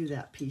through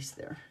that piece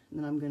there. And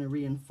then I'm going to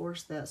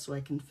reinforce that so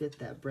I can fit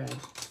that brad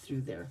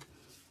through there.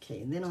 Okay,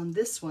 and then on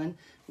this one,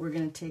 we're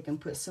going to take and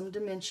put some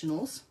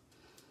dimensionals.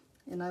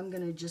 And I'm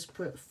going to just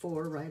put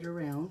 4 right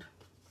around.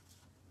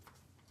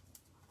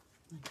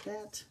 Like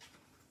that.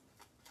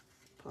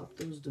 Pop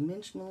those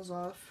dimensionals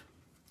off.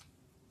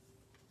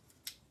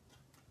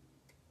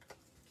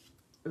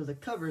 Or the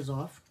covers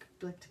off.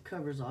 Like the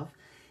covers off.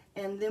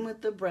 And then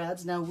with the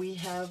brads, now we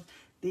have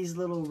these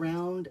little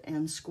round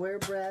and square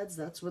brads.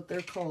 That's what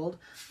they're called.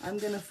 I'm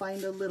going to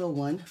find a little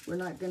one. We're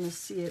not going to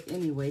see it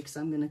anyway because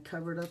I'm going to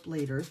cover it up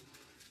later.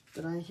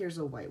 But here's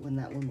a white one.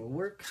 That one will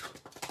work.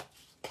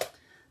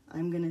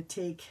 I'm going to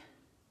take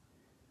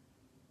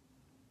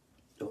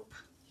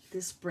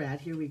this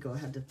brad. Here we go. I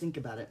had to think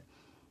about it.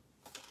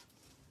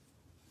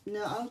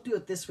 No, I'll do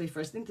it this way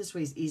first. I think this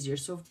way is easier.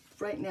 So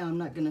right now I'm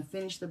not going to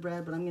finish the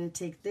brad, but I'm going to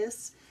take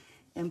this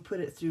and put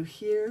it through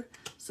here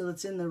so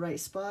it's in the right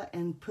spot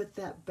and put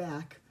that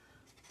back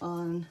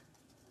on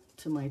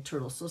to my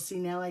turtle. So see,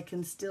 now I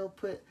can still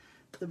put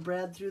the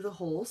brad through the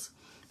holes,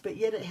 but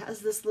yet it has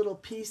this little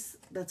piece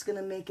that's going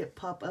to make it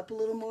pop up a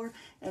little more,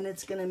 and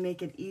it's going to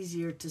make it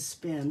easier to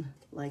spin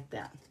like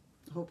that.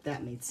 I hope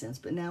that made sense.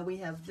 But now we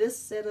have this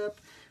set up.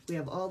 We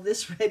have all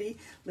this ready.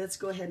 Let's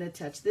go ahead and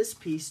attach this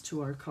piece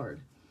to our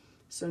card.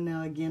 So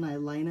now again, I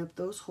line up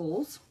those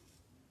holes,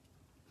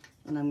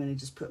 and I'm going to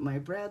just put my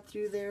brad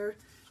through there,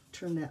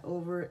 turn that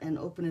over and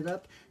open it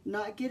up.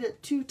 Not get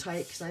it too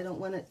tight because I don't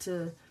want it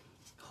to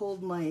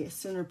hold my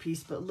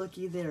centerpiece, but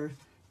looky there.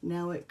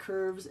 Now it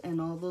curves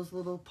and all those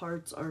little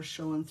parts are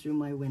showing through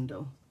my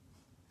window.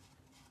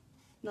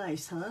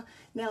 Nice, huh?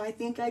 Now I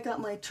think I got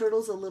my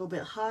turtles a little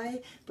bit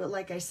high, but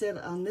like I said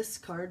on this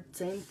card,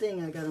 same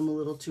thing, I got them a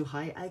little too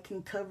high. I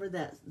can cover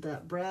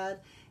that brad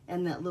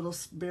and that little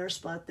bare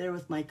spot there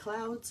with my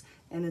clouds,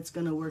 and it's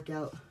gonna work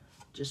out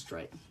just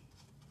right.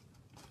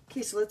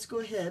 Okay, so let's go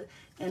ahead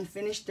and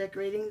finish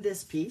decorating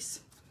this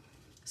piece.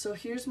 So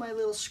here's my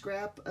little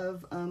scrap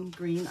of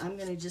green. I'm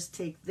gonna just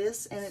take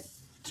this, and it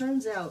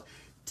turns out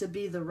to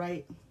be the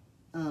right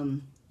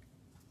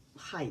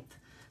height.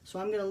 So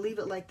I'm gonna leave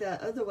it like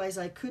that. Otherwise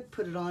I could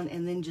put it on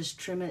and then just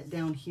trim it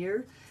down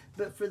here.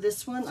 But for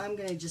this one, I'm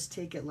gonna just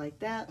take it like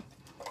that.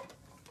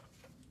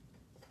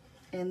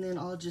 And then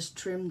I'll just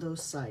trim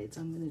those sides.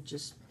 I'm gonna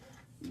just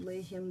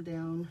lay him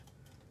down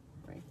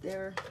right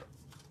there.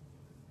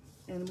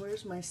 And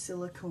where's my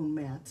silicone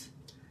mat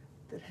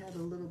that had a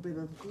little bit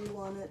of glue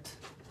on it?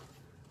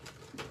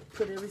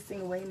 Put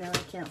everything away. Now I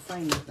can't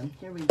find nothing.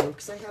 Here we go.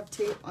 Because I have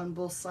tape on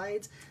both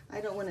sides. I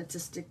don't want it to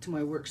stick to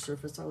my work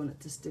surface. I want it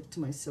to stick to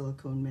my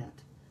silicone mat.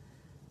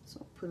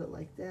 So I'll put it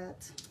like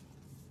that.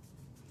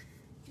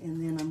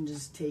 And then I'm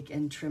just take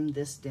and trim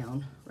this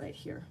down right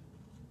here.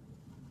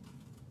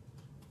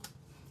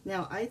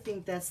 Now I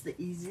think that's the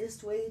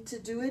easiest way to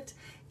do it.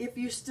 If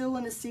you still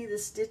want to see the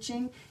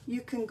stitching,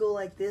 you can go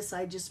like this.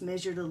 I just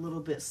measured a little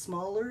bit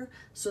smaller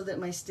so that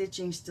my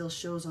stitching still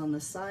shows on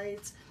the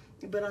sides.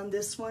 But on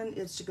this one,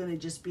 it's going to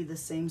just be the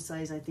same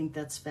size. I think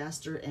that's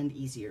faster and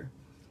easier.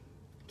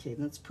 Okay,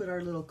 let's put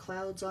our little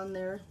clouds on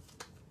there.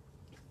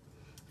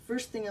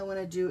 First thing I want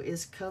to do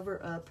is cover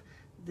up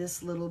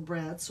this little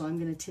brad. So I'm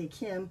going to take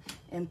him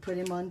and put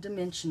him on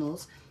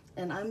dimensionals.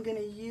 And I'm going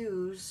to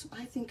use,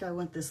 I think I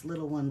want this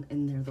little one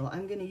in there though.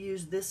 I'm going to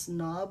use this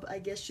knob, I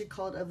guess you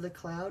call it, of the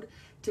cloud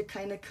to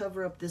kind of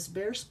cover up this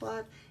bare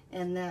spot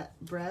and that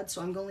brad.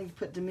 So I'm going to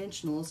put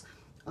dimensionals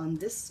on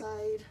this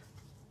side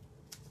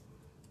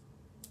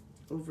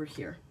over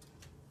here.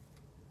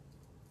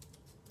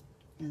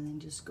 And then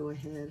just go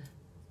ahead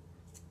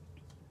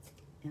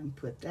and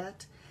put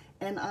that.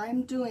 And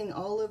I'm doing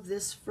all of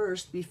this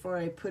first before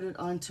I put it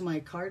onto my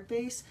card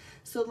base.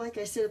 So like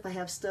I said, if I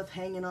have stuff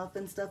hanging off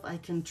and stuff, I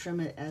can trim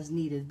it as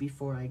needed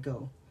before I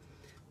go.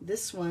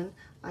 This one,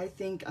 I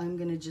think I'm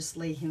gonna just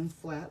lay him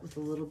flat with a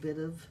little bit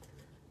of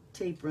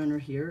tape runner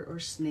here, or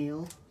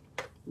snail.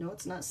 No,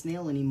 it's not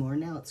snail anymore.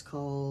 Now it's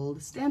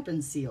called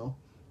Stampin' Seal.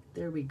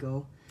 There we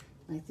go.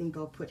 I think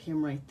I'll put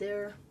him right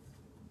there.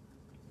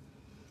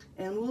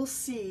 And we'll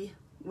see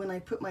when I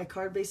put my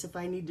card base if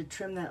I need to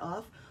trim that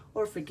off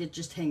or if it could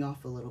just hang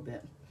off a little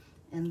bit.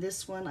 And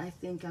this one, I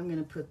think I'm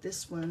going to put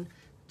this one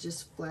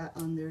just flat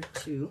on there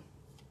too.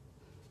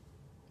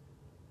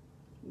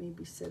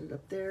 Maybe set it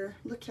up there.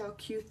 Look how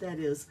cute that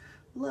is.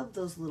 Love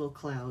those little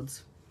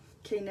clouds.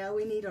 Okay, now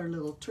we need our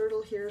little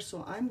turtle here,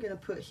 so I'm going to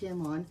put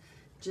him on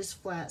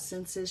just flat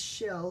since his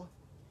shell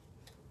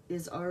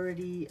is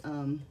already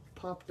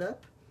popped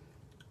up.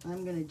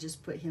 I'm going to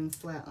just put him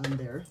flat on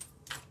there.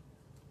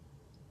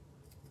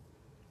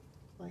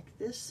 Like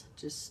this,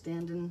 just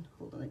standing,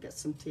 hold on, I got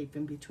some tape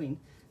in between.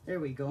 There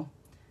we go.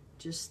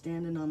 Just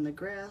standing on the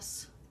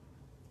grass.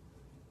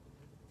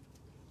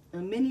 A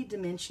mini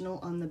dimensional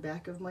on the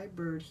back of my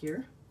bird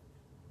here.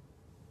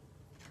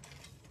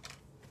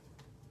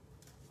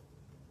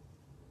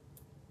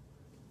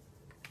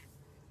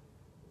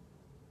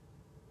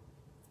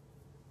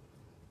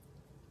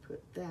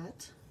 Put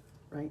that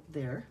right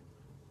there.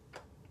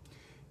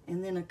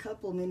 And then a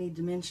couple mini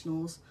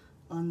dimensionals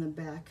on the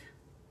back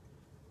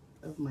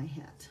of my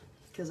hat,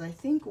 because I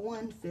think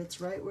one fits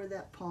right where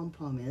that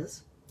pom-pom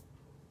is.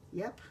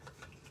 Yep.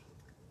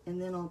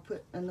 And then I'll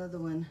put another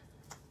one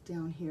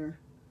down here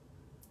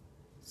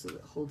so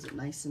it holds it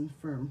nice and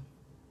firm.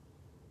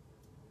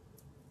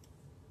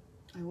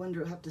 I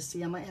wonder, I'll have to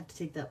see, I might have to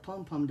take that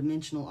pom-pom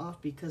dimensional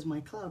off because my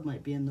cloud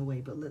might be in the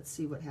way, but let's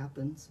see what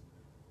happens.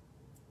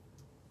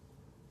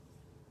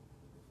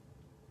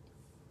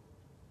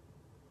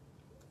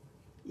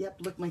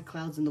 Yep, look, my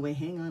cloud's in the way.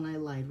 Hang on, I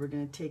lied. We're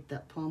going to take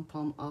that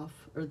pom-pom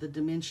off, or the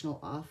dimensional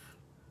off.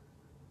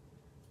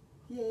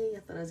 Yay, I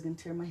thought I was going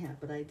to tear my hat,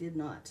 but I did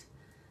not.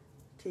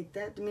 Take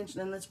that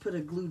dimension, and let's put a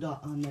glue dot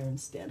on there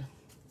instead.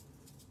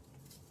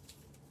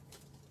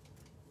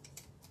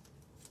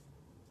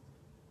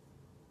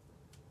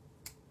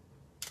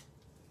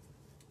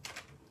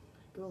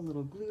 go, a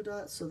little glue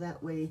dot, so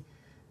that way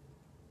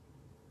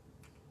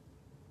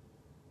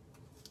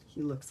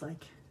he looks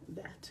like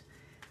that.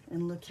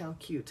 And look how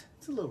cute.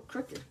 It's a little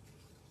crooked.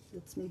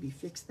 Let's maybe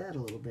fix that a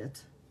little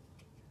bit.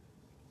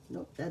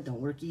 Nope, that don't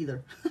work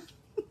either.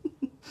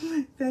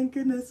 Thank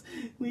goodness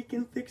we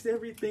can fix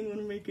everything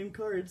when making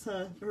cards,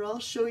 huh? Or I'll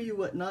show you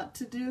what not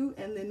to do,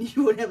 and then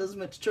you won't have as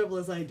much trouble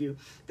as I do.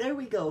 There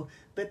we go.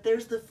 But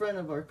there's the front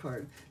of our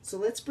card. So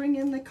let's bring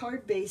in the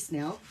card base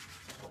now.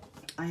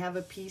 I have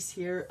a piece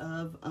here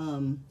of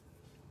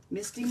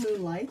Misty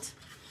Moonlight.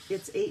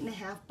 It's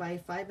 8.5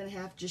 by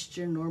 5.5, just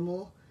your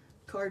normal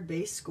card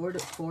base, scored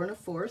at 4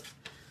 1/4.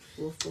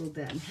 We'll fold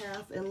that in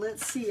half, and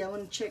let's see, I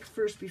want to check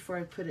first before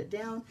I put it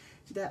down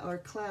that our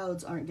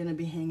clouds aren't going to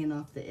be hanging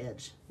off the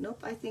edge.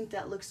 Nope, I think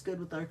that looks good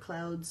with our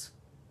clouds.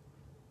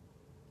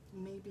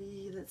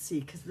 Maybe, let's see,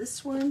 because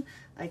this one,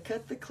 I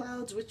cut the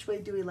clouds. Which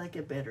way do we like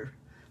it better?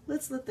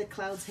 Let's let the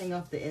clouds hang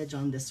off the edge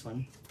on this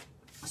one.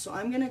 So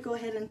I'm going to go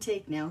ahead and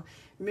take now.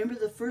 Remember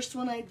the first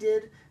one I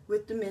did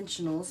with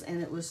dimensionals,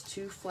 and it was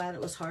too flat.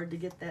 It was hard to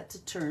get that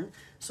to turn.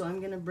 So I'm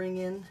going to bring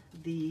in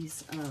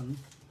these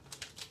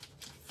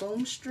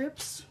foam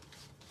strips,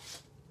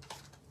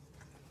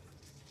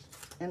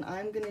 and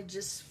I'm going to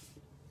just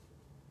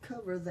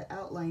cover the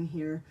outline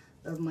here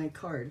of my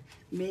card,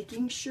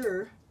 making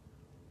sure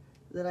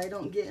that I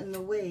don't get in the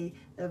way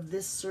of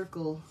this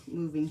circle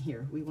moving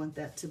here. We want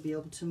that to be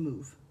able to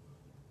move.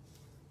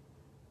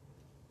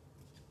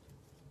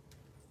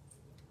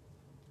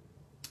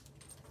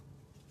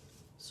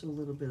 So a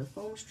little bit of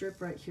foam strip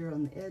right here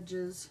on the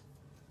edges.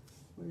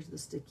 Where's the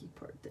sticky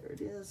part? There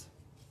it is.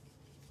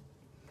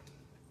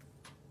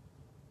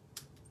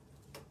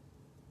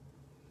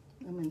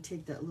 I'm going to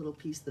take that little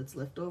piece that's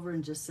left over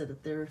and just set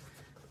it there,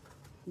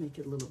 make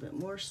it a little bit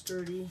more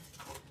sturdy.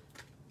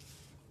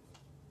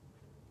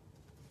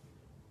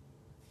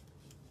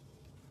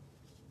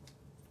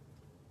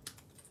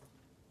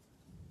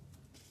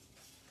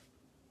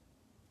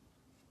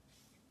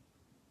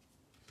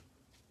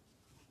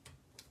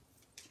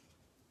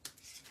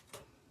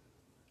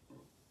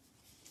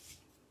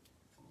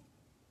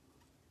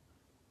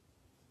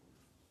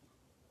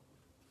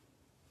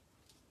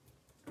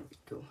 There we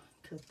go.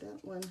 Cut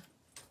that one.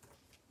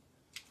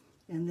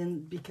 And then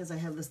because I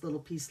have this little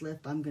piece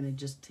left, I'm going to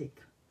just take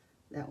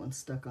that one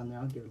stuck on there.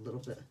 I'll give it a little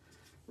bit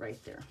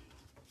right there.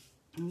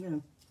 I'm going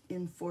to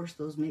enforce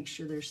those, make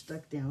sure they're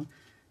stuck down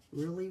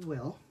really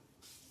well.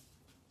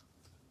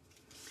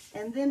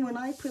 And then when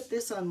I put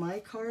this on my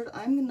card,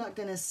 I'm not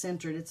going to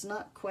center it. It's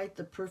not quite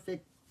the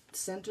perfect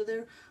center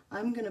there.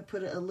 I'm going to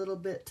put it a little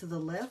bit to the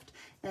left,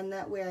 and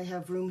that way I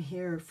have room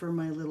here for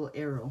my little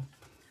arrow.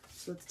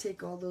 So let's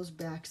take all those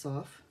backs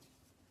off.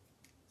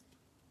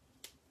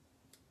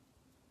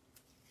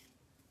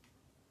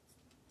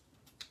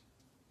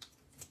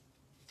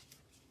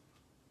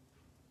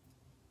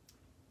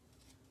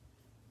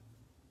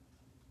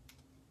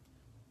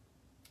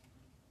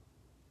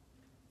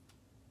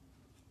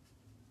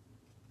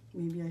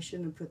 Maybe I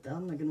shouldn't have put that.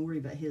 I'm not going to worry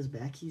about his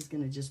back. He's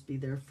going to just be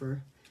there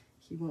for,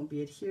 he won't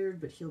be adhered,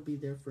 but he'll be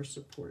there for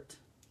support.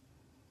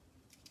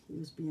 He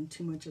was being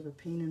too much of a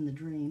pain in the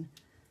drain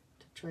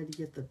to try to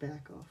get the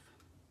back off.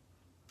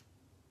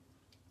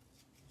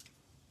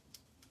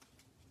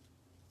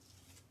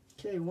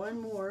 Okay,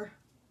 one more.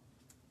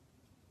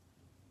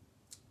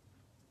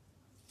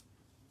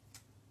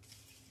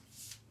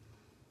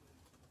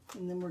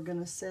 And then we're going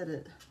to set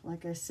it,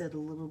 like I said, a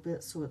little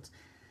bit so it's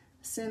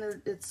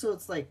centered, so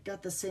it's like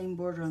got the same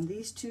border on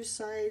these two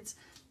sides,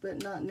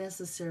 but not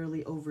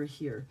necessarily over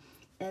here.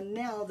 And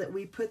now that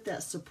we put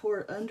that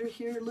support under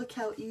here, look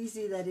how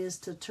easy that is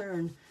to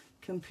turn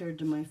compared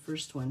to my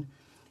first one.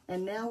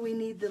 And now we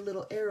need the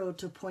little arrow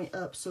to point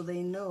up so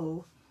they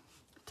know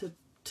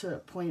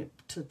to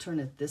turn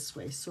it this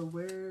way. So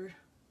where,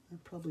 I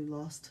probably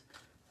lost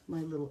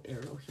my little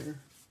arrow here.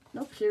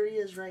 Nope, here he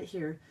is right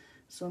here.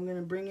 So I'm going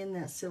to bring in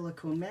that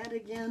silicone mat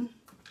again.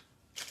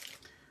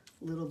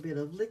 A little bit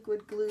of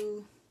liquid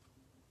glue.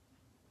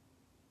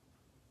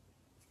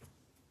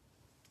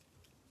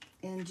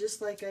 And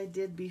just like I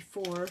did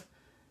before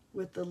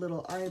with the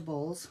little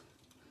eyeballs,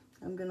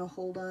 I'm going to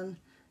hold on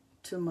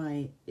to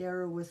my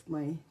arrow with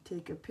my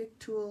take a pick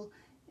tool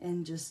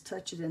and just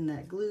touch it in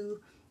that glue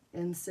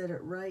and set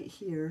it right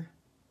here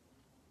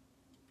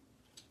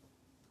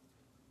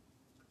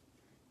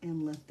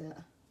and let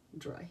that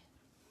dry.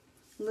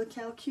 Look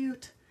how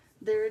cute.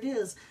 There it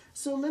is.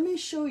 So let me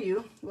show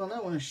you, well, I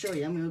want to show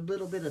you, I'm a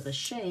little bit of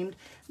ashamed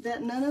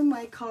that none of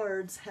my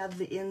cards have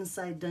the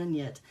inside done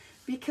yet,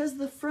 because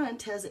the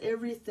front has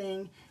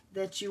everything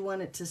that you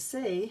want it to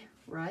say,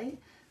 right?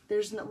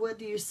 There's no, what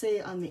do you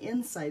say on the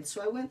inside?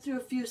 So I went through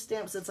a few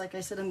stamp sets. Like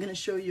I said, I'm going to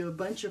show you a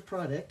bunch of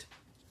product,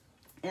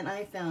 and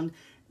I found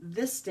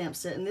this stamp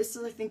set, and this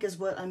is, I think, is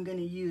what I'm going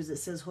to use. It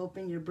says,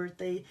 hoping your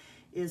birthday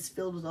is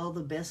filled with all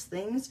the best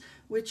things,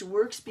 which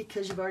works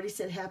because you've already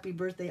said happy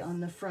birthday on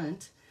the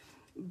front.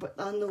 But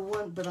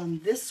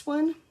on this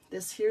one,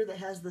 this here that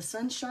has the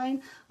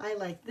sunshine, I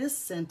like this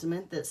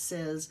sentiment that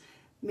says,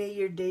 may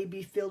your day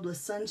be filled with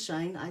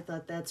sunshine. I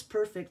thought that's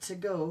perfect to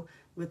go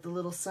with the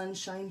little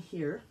sunshine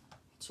here.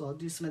 So I'll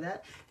do some of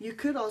that. You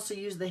could also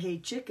use the Hey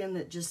Chicken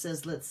that just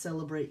says, let's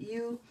celebrate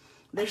you.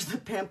 There's the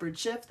Pampered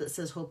Chef that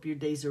says, hope your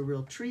day's a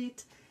real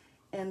treat.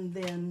 And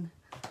then,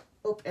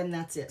 oh, and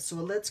that's it. So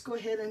let's go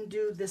ahead and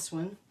do this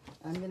one.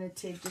 I'm going to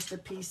take just a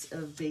piece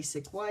of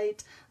basic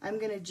white. I'm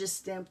going to just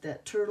stamp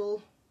that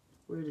turtle.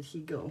 Where did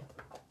he go?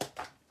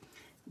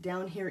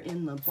 Down here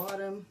in the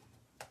bottom.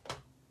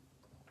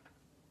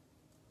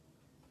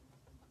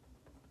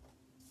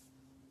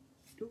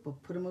 Oop, I'll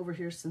put him over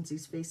here since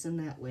he's facing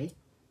that way.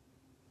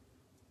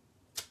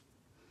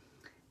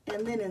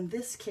 And then in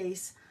this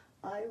case,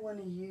 I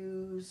want to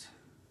use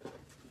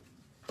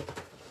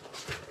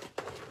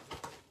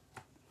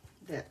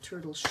that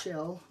turtle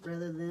shell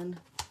rather than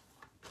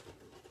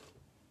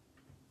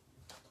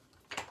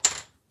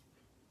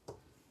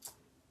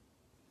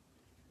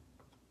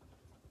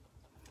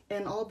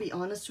and I'll be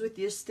honest with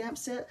you, stamp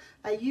set,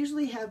 I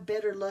usually have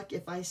better luck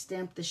if I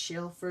stamp the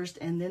shell first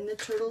and then the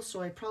turtle,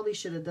 so I probably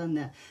should have done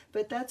that.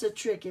 But that's a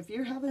trick. If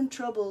you're having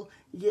trouble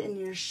getting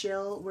your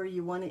shell where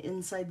you want it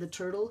inside the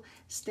turtle,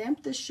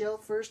 stamp the shell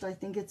first. I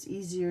think it's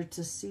easier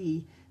to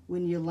see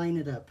when you line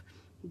it up.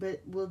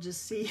 But we'll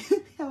just see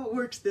how it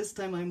works this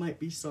time. I might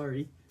be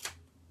sorry.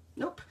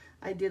 Nope,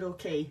 I did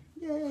okay.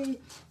 Yay!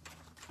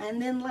 And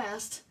then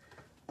last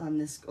on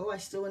this, oh, I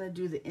still want to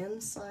do the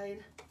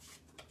inside.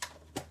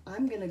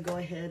 I'm going to go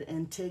ahead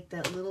and take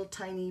that little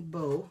tiny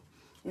bow.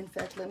 In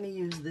fact, let me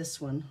use this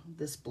one,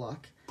 this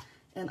block.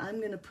 And I'm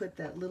going to put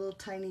that little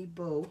tiny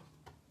bow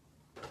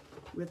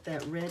with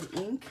that red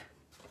ink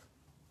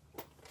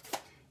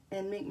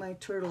and make my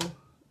turtle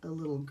a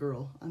little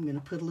girl. I'm going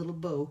to put a little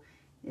bow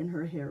in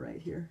her hair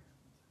right here.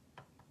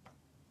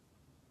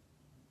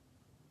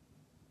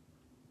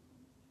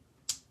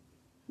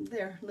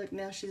 There, look,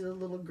 now she's a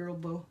little girl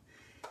bow.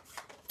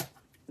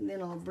 And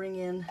then I'll bring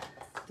in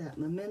that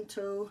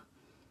memento.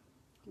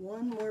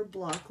 One more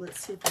block. Let's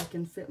see if I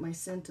can fit my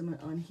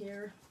sentiment on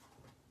here.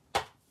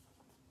 It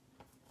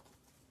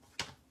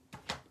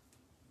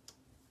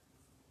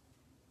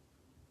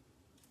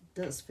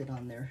does fit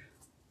on there.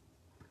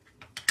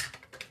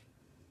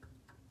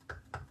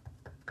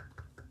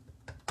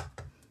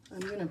 I'm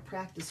going to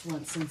practice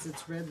once since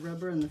it's red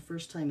rubber and the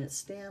first time it's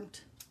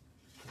stamped.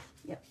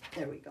 Yep,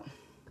 there we go.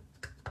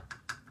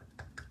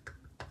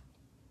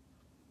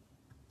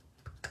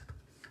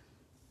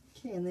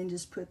 Okay, and then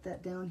just put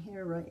that down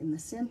here right in the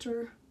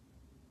center.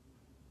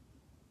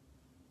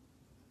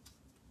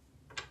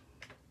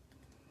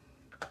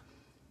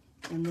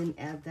 And then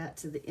add that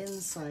to the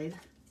inside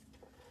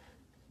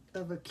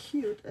of a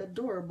cute,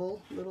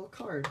 adorable little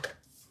card.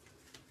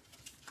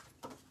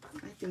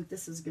 I think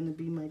this is going to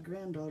be my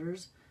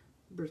granddaughter's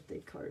birthday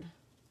card.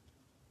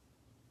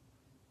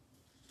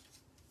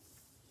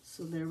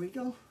 So there we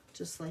go,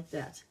 just like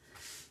that.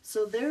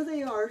 So there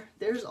they are.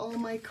 There's all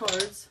my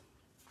cards.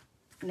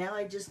 Now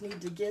I just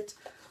need to get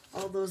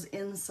all those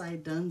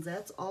inside done.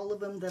 That's all of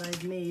them that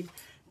I've made.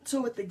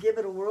 So with the Give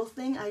It a Whirl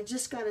thing, I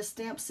just got a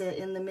stamp set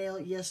in the mail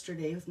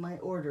yesterday with my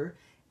order.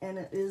 And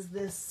it is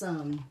this,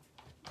 let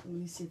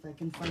me see if I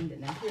can find it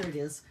now. Here it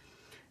is.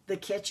 The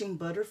Catching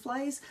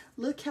Butterflies.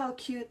 Look how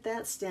cute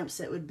that stamp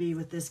set would be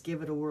with this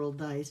Give It a Whirl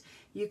dies.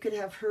 You could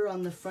have her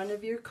on the front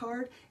of your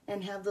card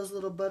and have those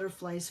little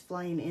butterflies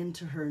flying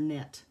into her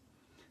net.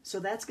 So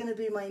that's going to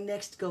be my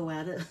next go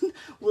at it.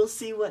 We'll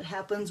see what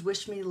happens.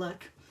 Wish me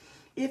luck.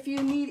 If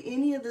you need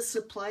any of the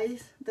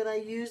supplies that I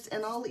used,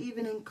 and I'll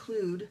even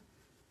include,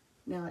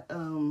 now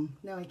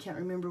I can't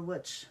remember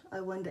which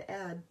I wanted to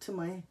add to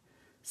my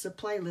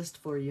supply list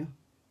for you.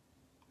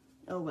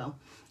 Oh well.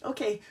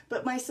 Okay,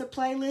 but my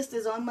supply list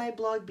is on my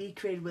blog, Be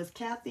Creative with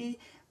Kathy,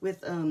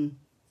 with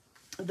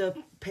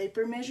the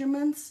paper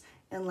measurements,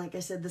 and like I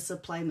said, the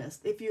supply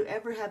list. If you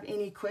ever have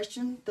any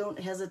questions, don't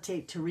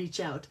hesitate to reach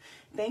out.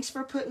 Thanks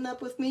for putting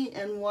up with me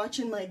and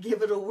watching my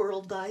Give It a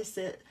Whirl die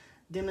set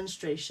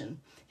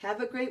demonstration.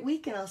 Have a great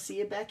week, and I'll see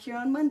you back here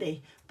on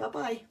Monday.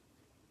 Bye-bye.